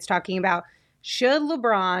few minutes talking about. Should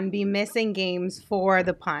LeBron be missing games for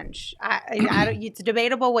the punch? It's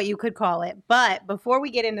debatable what you could call it. But before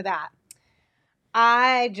we get into that,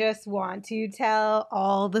 I just want to tell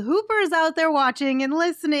all the hoopers out there watching and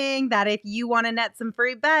listening that if you want to net some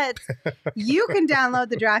free bets, you can download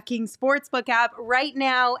the DraftKings Sportsbook app right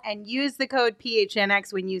now and use the code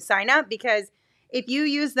PHNX when you sign up, because if you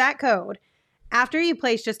use that code, after you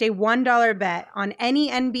place just a $1 bet on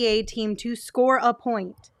any NBA team to score a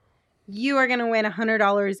point, you are going to win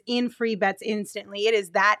 $100 in free bets instantly. It is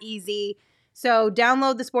that easy. So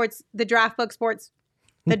download the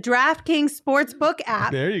DraftKings Sportsbook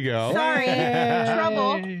app. There you go. Sorry,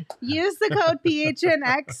 trouble. Use the code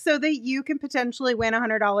PHNX so that you can potentially win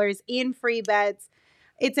 $100 in free bets.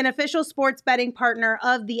 It's an official sports betting partner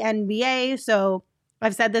of the NBA. So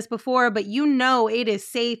I've said this before, but you know it is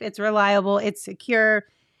safe, it's reliable, it's secure.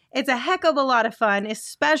 It's a heck of a lot of fun,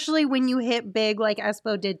 especially when you hit big like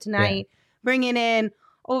Espo did tonight, bringing in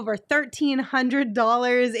over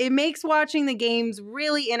 $1,300. It makes watching the games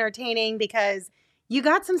really entertaining because you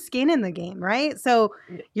got some skin in the game, right? So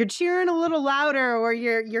you're cheering a little louder or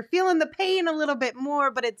you're feeling the pain a little bit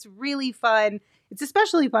more, but it's really fun. It's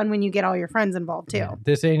especially fun when you get all your friends involved too. Yeah,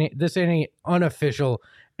 this ain't an unofficial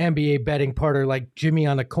NBA betting partner like Jimmy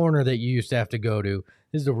on the corner that you used to have to go to.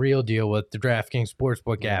 This is the real deal with the DraftKings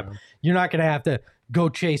Sportsbook app. You're not going to have to go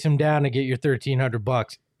chase him down to get your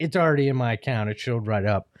 $1,300. It's already in my account. It showed right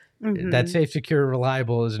up. That safe, secure,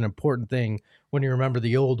 reliable is an important thing when you remember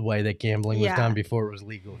the old way that gambling was done before it was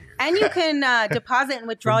legal here. And you can deposit and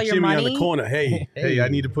withdraw your Jimmy money. on the corner. Hey, I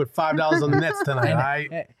need to put $5 on the Nets tonight. All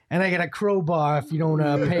right. And I got a crowbar if you don't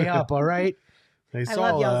pay up, all right? Hey, I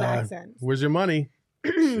love y'all's accents. Where's your money?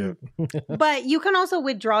 But you can also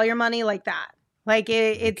withdraw your money like that. Like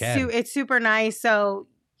it's super nice. So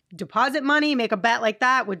deposit money, make a bet like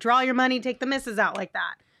that, withdraw your money, take the misses out like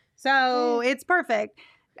that. So it's perfect.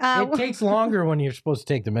 It takes longer when you're supposed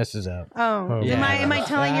to take the misses out. Oh, yeah. Am I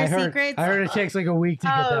telling your secrets? I heard it takes like a week to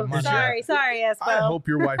get that money. Sorry, Espo. I hope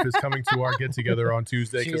your wife is coming to our get together on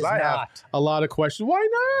Tuesday because I have a lot of questions. Why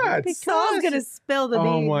not? Because Saul's gonna spill the beans.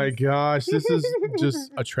 Oh my gosh, this is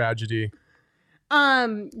just a tragedy.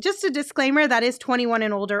 Just a disclaimer, that is 21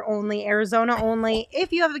 and older only, Arizona only.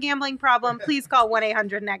 If you have a gambling problem, please call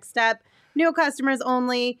 1-800-NEXT-STEP. New customers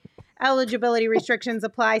only. Eligibility restrictions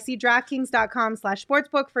apply. See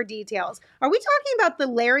DraftKings.com/sportsbook for details. Are we talking about the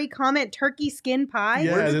Larry Comment turkey skin pie?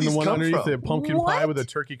 Yeah, Where did then these the one come underneath from? the pumpkin pie with a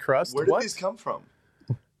turkey crust. Where did these come from?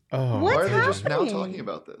 Oh. What's Why are they just now happening? talking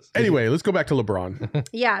about this? Anyway, let's go back to LeBron.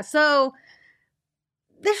 Yeah, so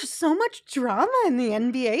there's so much drama in the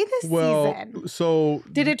NBA this season. So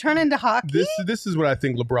Did it turn into hockey? This is what I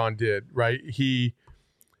think LeBron did, right? He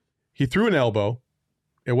threw an elbow.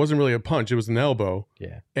 It wasn't really a punch; it was an elbow.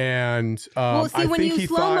 Yeah. And well, see, I when think you he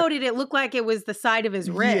slow moed it looked like it was the side of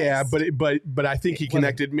his wrist. Yeah, but I think he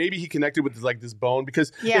connected. Maybe he connected with like this bone because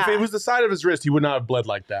if Yeah. it was the side of his wrist, he would not have bled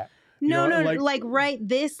like that. You No, know, like right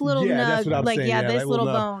this little yeah, nub, that's what I'm like saying. this that little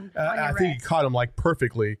nub. bone. On I your think he wrist. caught him like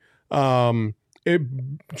perfectly.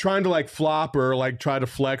 Trying to like flop or like try to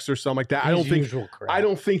flex or something like that. I don't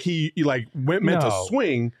think he like meant to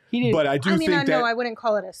swing. He didn't. But I do think that no, I wouldn't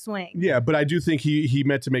call it a swing. yeah, but I do think he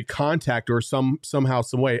meant to make contact or somehow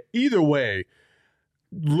some way. Either way,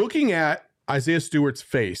 looking at Isaiah Stewart's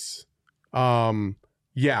face,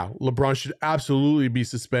 yeah, LeBron should absolutely be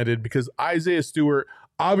suspended because Isaiah Stewart,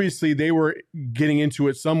 obviously they were getting into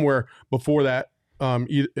it somewhere before that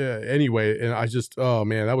anyway. And I just, oh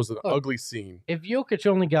man, that was an ugly scene. If Jokic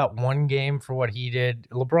only got one game for what he did,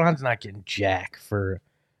 LeBron's not getting jack for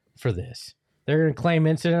this. They're going to claim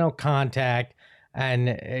incidental contact, and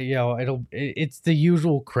it's the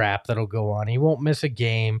usual crap that'll go on. He won't miss a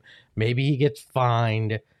game. Maybe he gets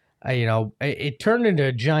fined. It turned into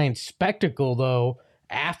a giant spectacle though.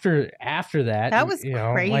 After that, that was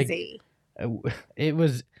crazy. It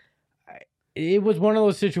was one of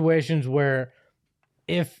those situations where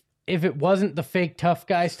if it wasn't the fake tough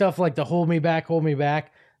guy stuff, like the hold me back,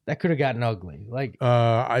 that could have gotten ugly. Like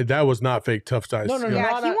that was not fake tough guys. No.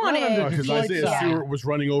 Yeah, he wanted because Isaiah Stewart was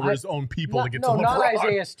running over his own people to get to LeBron. No, not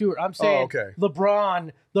Isaiah Stewart. I'm saying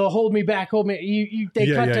LeBron, the hold me back. They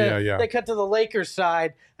cut to the Lakers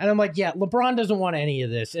side, and I'm like, yeah, LeBron doesn't want any of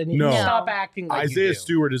this, and you stop acting like Isaiah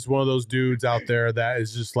Stewart is one of those dudes out there that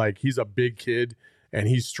is just like, he's a big kid. And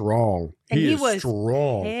he's strong. He is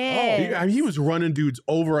strong. He was running dudes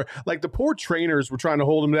over. Like the poor trainers were trying to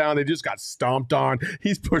hold him down. They just got stomped on.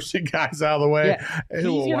 He's pushing guys out of the way. Yeah. He's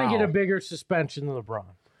going to get a bigger suspension than LeBron.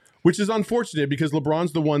 Which is unfortunate because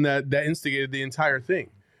LeBron's the one that instigated the entire thing.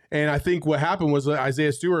 And I think what happened was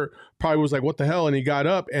Isaiah Stewart probably was like, what the hell? And he got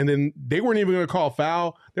up, and then they weren't even going to call a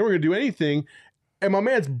foul. They weren't going to do anything. And my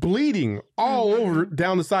man's bleeding all over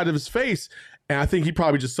down the side of his face. And I think he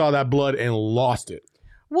probably just saw that blood and lost it.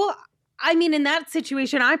 Well, I mean, in that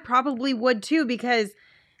situation, I probably would too, because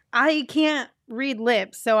I can't read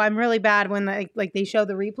lips. So I'm really bad when they show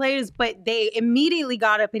the replays, but they immediately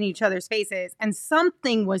got up in each other's faces and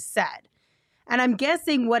something was said. And I'm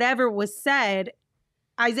guessing whatever was said,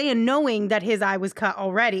 Isaiah, knowing that his eye was cut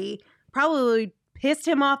already, probably pissed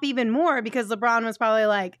him off even more, because LeBron was probably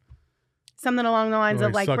like, something along the lines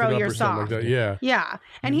of like, bro, you're soft. Like that. Yeah.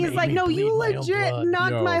 And he's like, no, you legit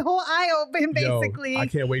knocked my whole eye open, basically. I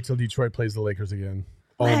can't wait till Detroit plays the Lakers again.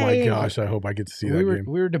 Oh my gosh, I hope I get to see that game.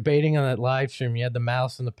 We were debating on that live stream. You had the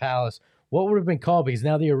Mouse and the Palace. What would have been called? Because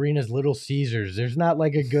now the arena's Little Caesars. There's not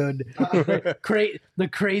like a good the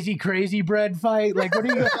crazy bread fight. Like, what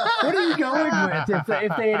are you going with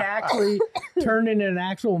if they had actually turned into an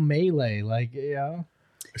actual melee? Like,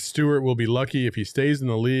 Stewart will be lucky if he stays in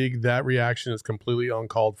the league. That reaction is completely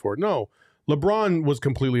uncalled for. No, LeBron was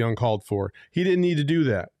completely uncalled for. He didn't need to do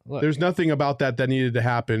that. Look, there's nothing about that needed to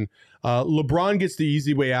happen. LeBron gets the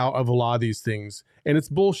easy way out of a lot of these things, and it's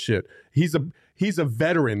bullshit. He's a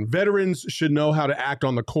veteran. Veterans should know how to act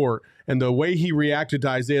on the court, and the way he reacted to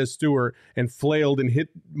Isaiah Stewart and flailed and hit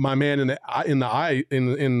my man in the eye, in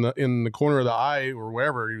the corner of the eye or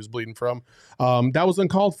wherever he was bleeding from, that was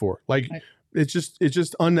uncalled for. Like. It's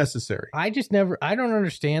just unnecessary. I don't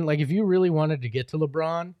understand. Like, if you really wanted to get to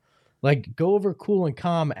LeBron, like, go over cool and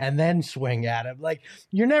calm and then swing at him. Like,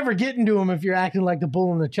 you're never getting to him if you're acting like the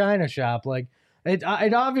bull in the china shop. Like, it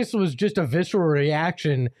obviously was just a visceral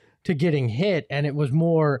reaction to getting hit, and it was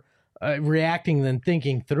more reacting than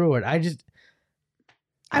thinking through it.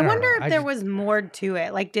 I wonder if there was more to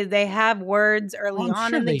it. Like, did they have words early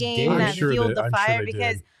on in the game that fueled the fire?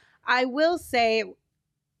 Because I will say,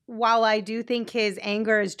 while I do think his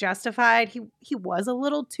anger is justified, he was a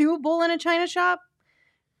little too bull in a china shop,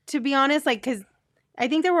 to be honest. Like, because I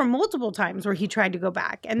think there were multiple times where he tried to go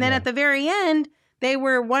back. And then at the very end, they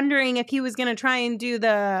were wondering if he was going to try and do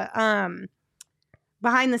the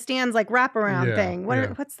behind the stands, like, wraparound thing.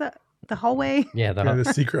 What's the hallway? Yeah, the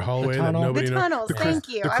secret hallway. The tunnel. That the tunnels. Thank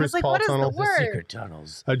you. I was like, what is the word? The secret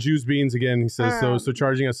tunnels. Juice Beans again. He says so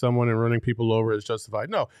charging at someone and running people over is justified.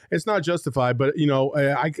 No, it's not justified. But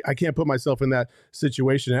I can't put myself in that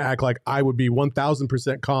situation and act like I would be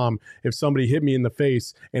 1,000% calm if somebody hit me in the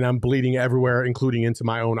face and I'm bleeding everywhere, including into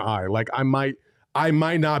my own eye. Like, I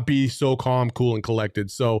might not be so calm, cool, and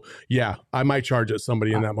collected. So, yeah, I might charge at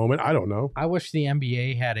somebody in that moment. I don't know. I wish the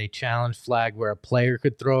NBA had a challenge flag where a player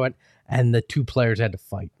could throw it and the two players had to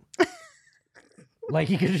fight. Like,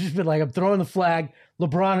 he could have just been like, I'm throwing the flag.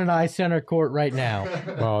 LeBron and I center court right now.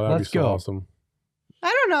 Wow, that'd be so awesome. I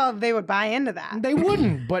don't know if they would buy into that. They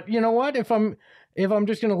wouldn't. But you know what? If I'm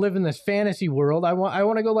just going to live in this fantasy world, I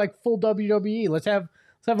want to go like full WWE. Let's have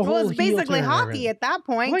a whole. Well, it's basically hockey at that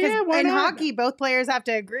point. Well, in hockey, both players have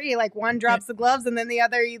to agree. Like, one drops the gloves and then the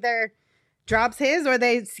other either drops his or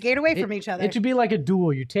they skate away from each other. It should be like a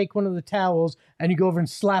duel. You take one of the towels and you go over and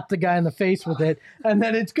slap the guy in the face with it, and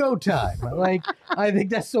then it's go time. Like, I think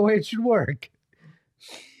that's the way it should work.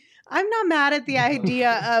 I'm not mad at the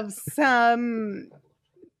idea of some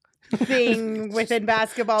thing within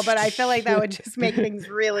basketball, but I feel like that would just make things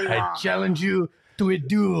really long. I challenge you to a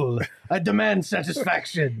duel. I demand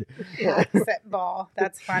satisfaction. Hacks at ball.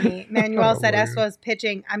 That's funny. Manuel said Espo's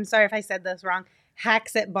pitching. I'm sorry if I said this wrong.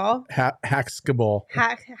 Hacks at ball. Hackskable.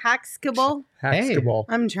 Hackskable. Hackskable.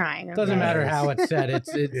 I'm trying. Doesn't matter how it's said.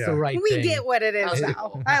 It's the right We thing. get what it is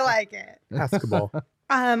now. I like it. Hackskable.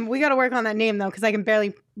 We got to work on that name though, because I can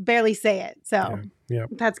barely say it. So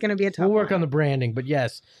that's going to be a tough. We'll work on the branding, but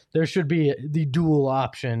yes, there should be the dual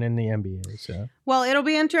option in the NBA. So, well, it'll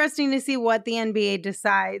be interesting to see what the NBA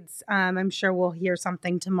decides. I'm sure we'll hear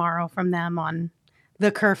something tomorrow from them on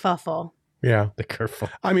the kerfuffle. Yeah, the kerfuffle.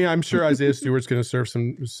 I mean, I'm sure Isaiah Stewart's going to serve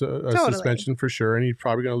some suspension for sure, and he's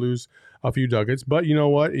probably going to lose a few ducats. But you know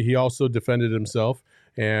what? He also defended himself,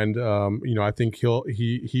 and I think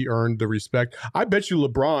he earned the respect. I bet you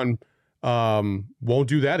LeBron won't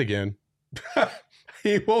do that again.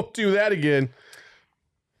 He won't do that again.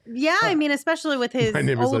 Yeah, I mean, especially with his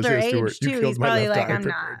older age too. He's probably like, I'm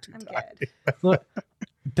not. I'm good. Look,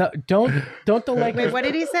 don't the Lakers. Wait, what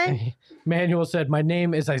did he say? Manuel said, "My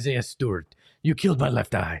name is Isaiah Stewart. You killed my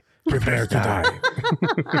left eye. Prepare to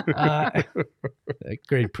die."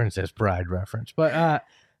 Great Princess Bride reference. But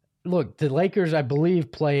look, the Lakers, I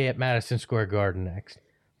believe, play at Madison Square Garden next.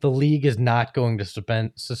 The league is not going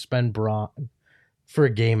to suspend Braun for a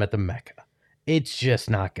game at the Mecca. It's just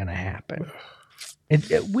not going to happen.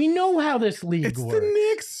 We know how this league works. It's the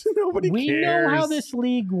Knicks. Nobody cares. We know how this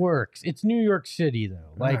league works. It's New York City,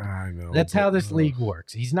 though. I know, that's how this league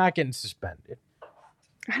works. He's not getting suspended.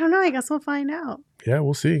 I don't know. I guess we'll find out. Yeah,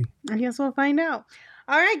 we'll see. I guess we'll find out.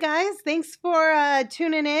 All right, guys. Thanks for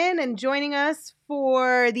tuning in and joining us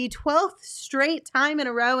for the 12th straight time in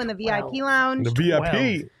a row in the VIP lounge. The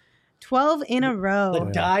VIP. 12 in a row.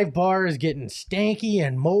 The dive bar is getting stanky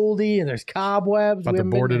and moldy, and there's cobwebs. About to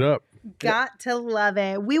board it up. Got to love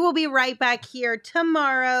it. We will be right back here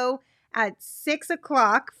tomorrow at 6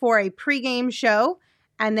 o'clock for a pregame show.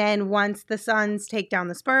 And then once the Suns take down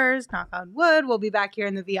the Spurs, knock on wood, we'll be back here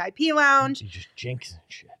in the VIP lounge. You just jinxing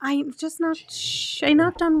shit. I'm just not. I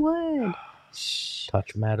knocked on wood.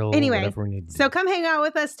 Touch metal. Anyway, whatever we need to so do. come hang out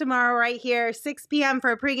with us tomorrow right here, 6 p.m.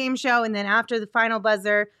 for a pregame show. And then after the final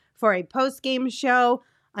buzzer for a postgame show.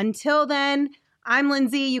 Until then, I'm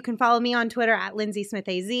Lindsay. You can follow me on Twitter at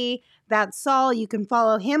LindsaySmithAZ. That's Saul. You can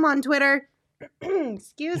follow him on Twitter,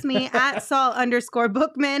 excuse me, at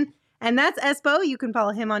Saul_Bookman. And that's Espo. You can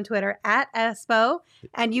follow him on Twitter at Espo.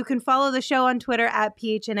 And you can follow the show on Twitter at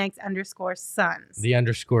PHNX_Suns. The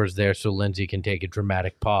underscore is there so Lindsay can take a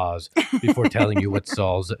dramatic pause before telling you what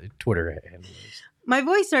Saul's Twitter handle is. My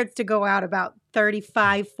voice starts to go out about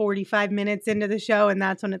 35, 45 minutes into the show. And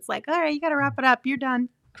that's when it's like, all right, you got to wrap it up. You're done.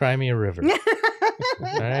 Cry me a river.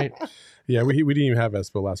 All right. Yeah, we didn't even have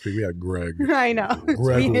Espo last week. We had Greg. I know.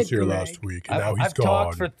 Greg was here last week, and now he's gone.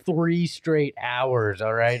 I've talked for 3 straight hours,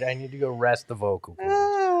 all right? I need to go rest the vocal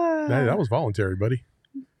cords. That was voluntary, buddy.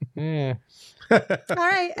 Yeah. All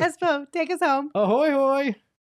right, Espo, take us home. Ahoy, hoy.